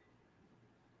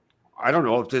don't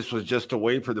know if this was just a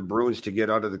way for the Bruins to get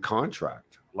out of the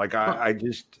contract. Like I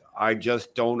just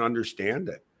don't understand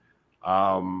it.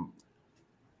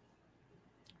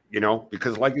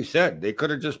 Because like you said, they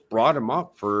could have just brought him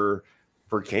up for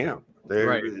camp.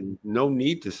 There's no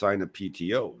need to sign a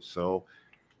PTO. So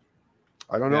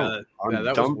I don't know. I'm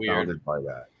dumbfounded by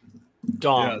that.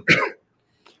 Dom.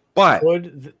 But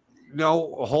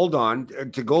no, hold on.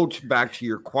 To go back to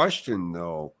your question,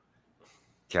 though,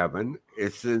 Kevin,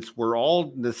 since we're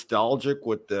all nostalgic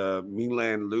with the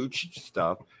Milan Lucic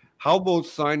stuff, how about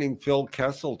signing Phil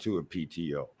Kessel to a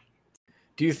PTO?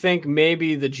 Do you think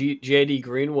maybe the JD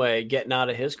Greenway getting out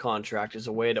of his contract is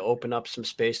a way to open up some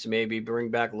space to maybe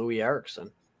bring back Louis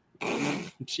Eriksson?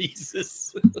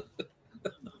 Jesus.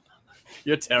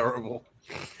 You're terrible.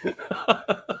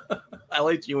 I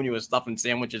liked you when you were stuffing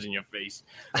sandwiches in your face.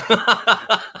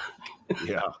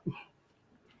 Yeah.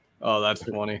 Oh, that's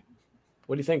funny.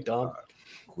 What do you think, Dom?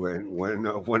 When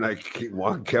I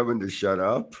want Kevin to shut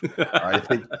up,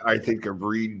 I think of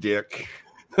Reed Dick.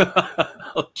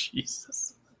 Oh, Jesus.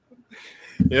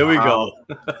 Here we go.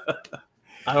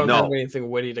 I don't have anything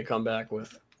witty to come back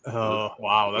with. Oh,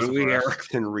 wow. That's Louis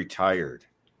Eriksson retired.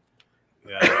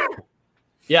 Yeah.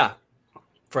 Yeah.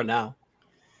 For now.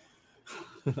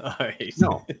 All right.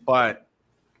 No, but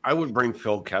I would bring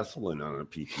Phil Kessel in on a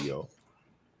PTO.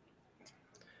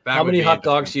 How many hot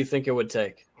dogs do you think it would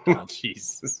take? Oh,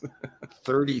 Jesus.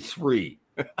 33.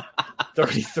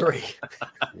 33.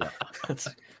 Yeah. That's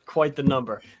quite the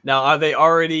number. Now, are they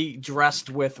already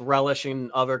dressed with relish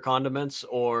and other condiments,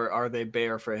 or are they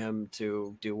bare for him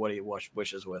to do what he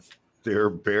wishes with? They're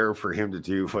bare for him to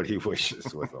do what he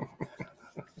wishes with them.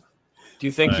 Do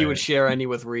you think he would share any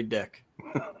with Reed Dick?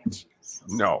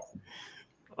 No.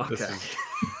 Okay.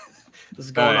 This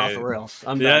is going off the rails.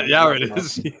 Yeah, it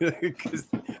is. Because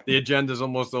the agenda's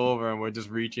almost over and we're just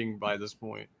reaching by this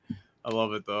point. I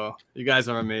love it, though. You guys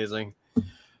are amazing.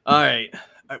 All right.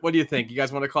 What do you think? You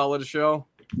guys want to call it a show?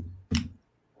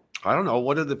 I don't know.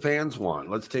 What do the fans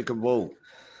want? Let's take a vote.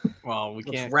 Well,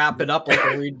 Let's wrap it up like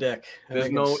a Reed Dick.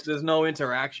 There's no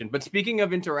interaction. But speaking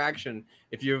of interaction,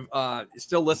 if you're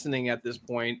still listening at this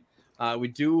point, we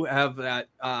do have that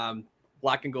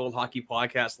Black and Gold Hockey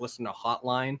Podcast listener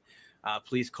hotline.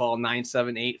 Please call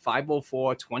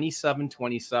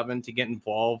 978-504-2727 to get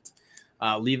involved.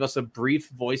 Leave us a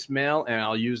brief voicemail, and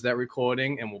I'll use that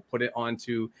recording, and we'll put it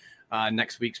onto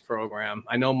next week's program.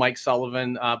 I know Mike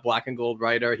Sullivan, Black and Gold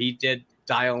writer, he did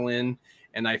dial in,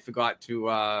 and I forgot to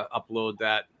upload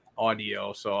that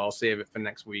audio, so I'll save it for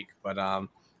next week. But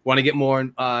want to get more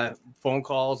phone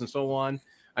calls and so on.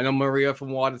 I know Maria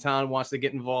from Watertown wants to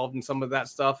get involved in some of that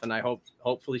stuff, and I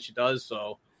hopefully she does.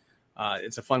 So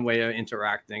it's a fun way of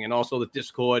interacting. And also the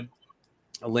Discord,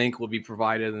 a link will be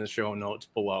provided in the show notes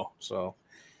below. So,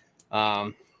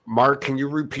 Mark, can you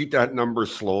repeat that number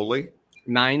slowly?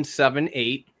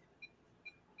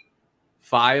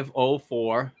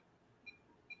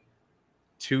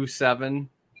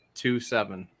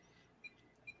 978-504-2727.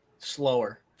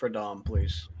 Slower for Dom,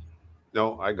 please.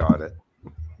 No, I got it.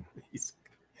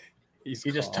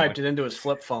 He just typed it into his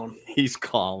flip phone. He's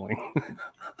calling.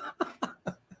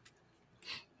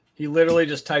 He literally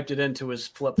just typed it into his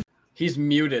flip. He's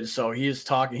muted, so he's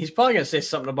talking. He's probably going to say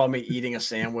something about me eating a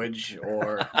sandwich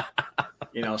or,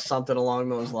 something along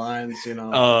those lines,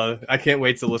 I can't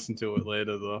wait to listen to it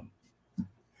later, though.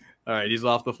 All right, he's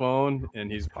off the phone,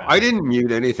 and he's back. I didn't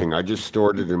mute anything. I just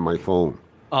stored it in my phone.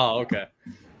 Oh, okay.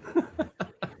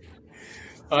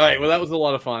 All right, well, that was a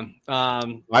lot of fun.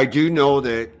 I do know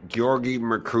that Georgi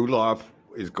Merkulov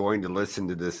is going to listen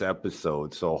to this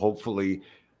episode, so hopefully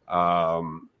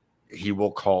he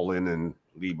will call in and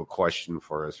leave a question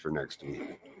for us for next week.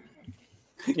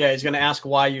 Yeah, he's going to ask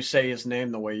why you say his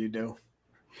name the way you do.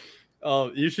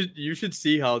 Oh, you should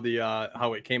see how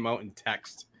how it came out in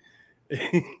text.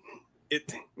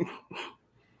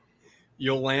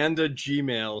 Yolanda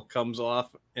Gmail comes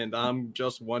off, and I'm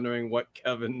just wondering what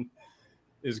Kevin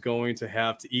is going to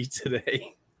have to eat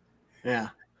today. Yeah.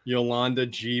 Yolanda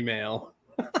Gmail.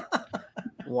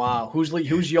 Wow.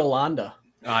 Who's Yolanda?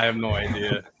 I have no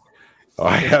idea.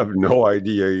 I have no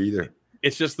idea either.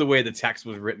 It's just the way the text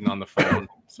was written on the phone.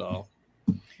 So,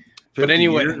 but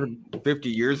anyway, 50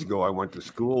 years ago, I went to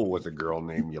school with a girl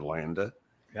named Yolanda.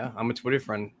 Yeah, I'm a Twitter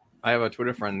friend. I have a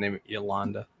Twitter friend named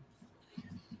Yolanda.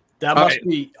 That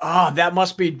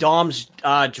must be Dom's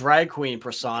drag queen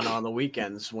persona on the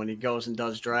weekends when he goes and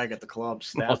does drag at the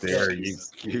clubs. There, you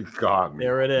got me.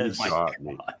 There it is. You got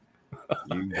me.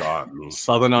 You got me.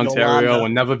 Southern Ontario will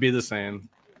never be the same.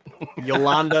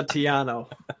 Yolanda Tiano.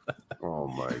 Oh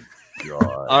my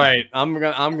God. All right, I'm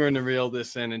going to reel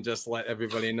this in and just let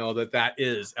everybody know that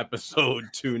is episode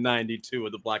 292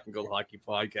 of the Black and Gold Hockey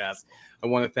Podcast. I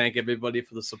want to thank everybody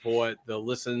for the support, the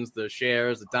listens, the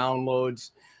shares, the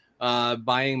downloads,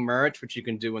 buying merch, which you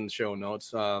can do in the show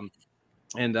notes.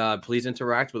 And please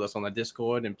interact with us on the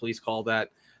Discord, and please call that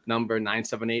number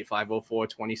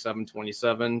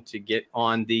 978-504-2727 to get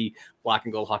on the Black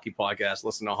and Gold Hockey Podcast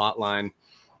listener hotline.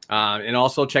 And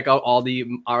also check out all the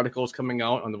articles coming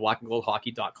out on the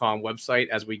blackandgoldhockey.com website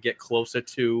as we get closer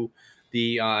to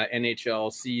the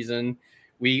NHL season.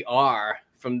 We are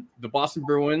from the Boston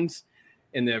Bruins,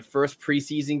 and their first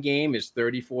preseason game is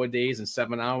 34 days and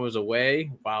 7 hours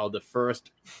away, while the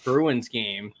first Bruins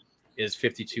game is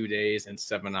 52 days and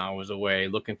 7 hours away.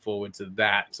 Looking forward to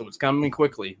that. So it's coming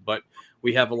quickly, but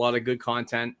we have a lot of good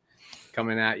content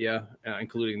coming at you,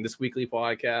 including this weekly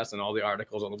podcast and all the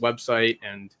articles on the website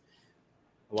and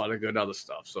a lot of good other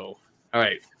stuff. So, all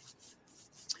right.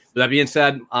 With that being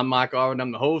said, I'm Mark Arden.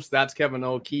 I'm the host. That's Kevin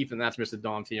O'Keefe, and that's Mr.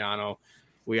 Dom Tiano.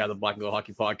 We are the Black and Gold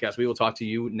Hockey Podcast. We will talk to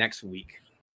you next week.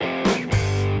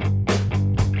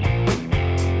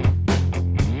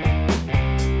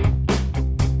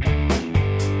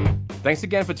 Thanks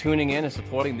again for tuning in and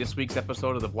supporting this week's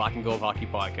episode of the Black and Gold Hockey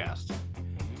Podcast.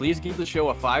 Please give the show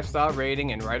a 5-star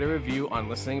rating and write a review on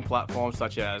listening platforms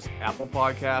such as Apple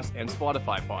Podcasts and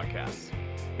Spotify Podcasts.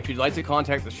 If you'd like to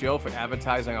contact the show for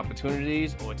advertising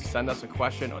opportunities or to send us a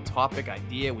question or topic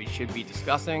idea we should be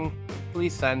discussing,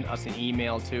 please send us an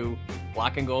email to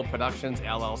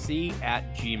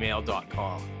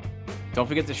blackandgoldproductionsllc@gmail.com. Don't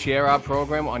forget to share our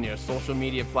program on your social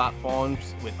media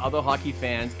platforms with other hockey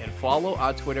fans and follow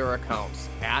our Twitter accounts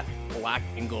at Black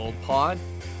and Gold Pod,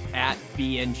 at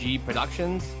BNG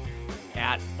Productions,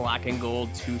 at Black and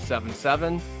Gold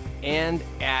 277, and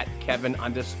at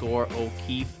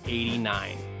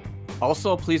Kevin_O'Keefe89.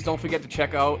 Also, please don't forget to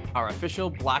check out our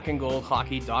official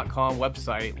blackandgoldhockey.com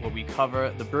website where we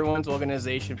cover the Bruins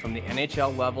organization from the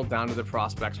NHL level down to the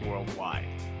prospects worldwide.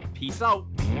 Peace out.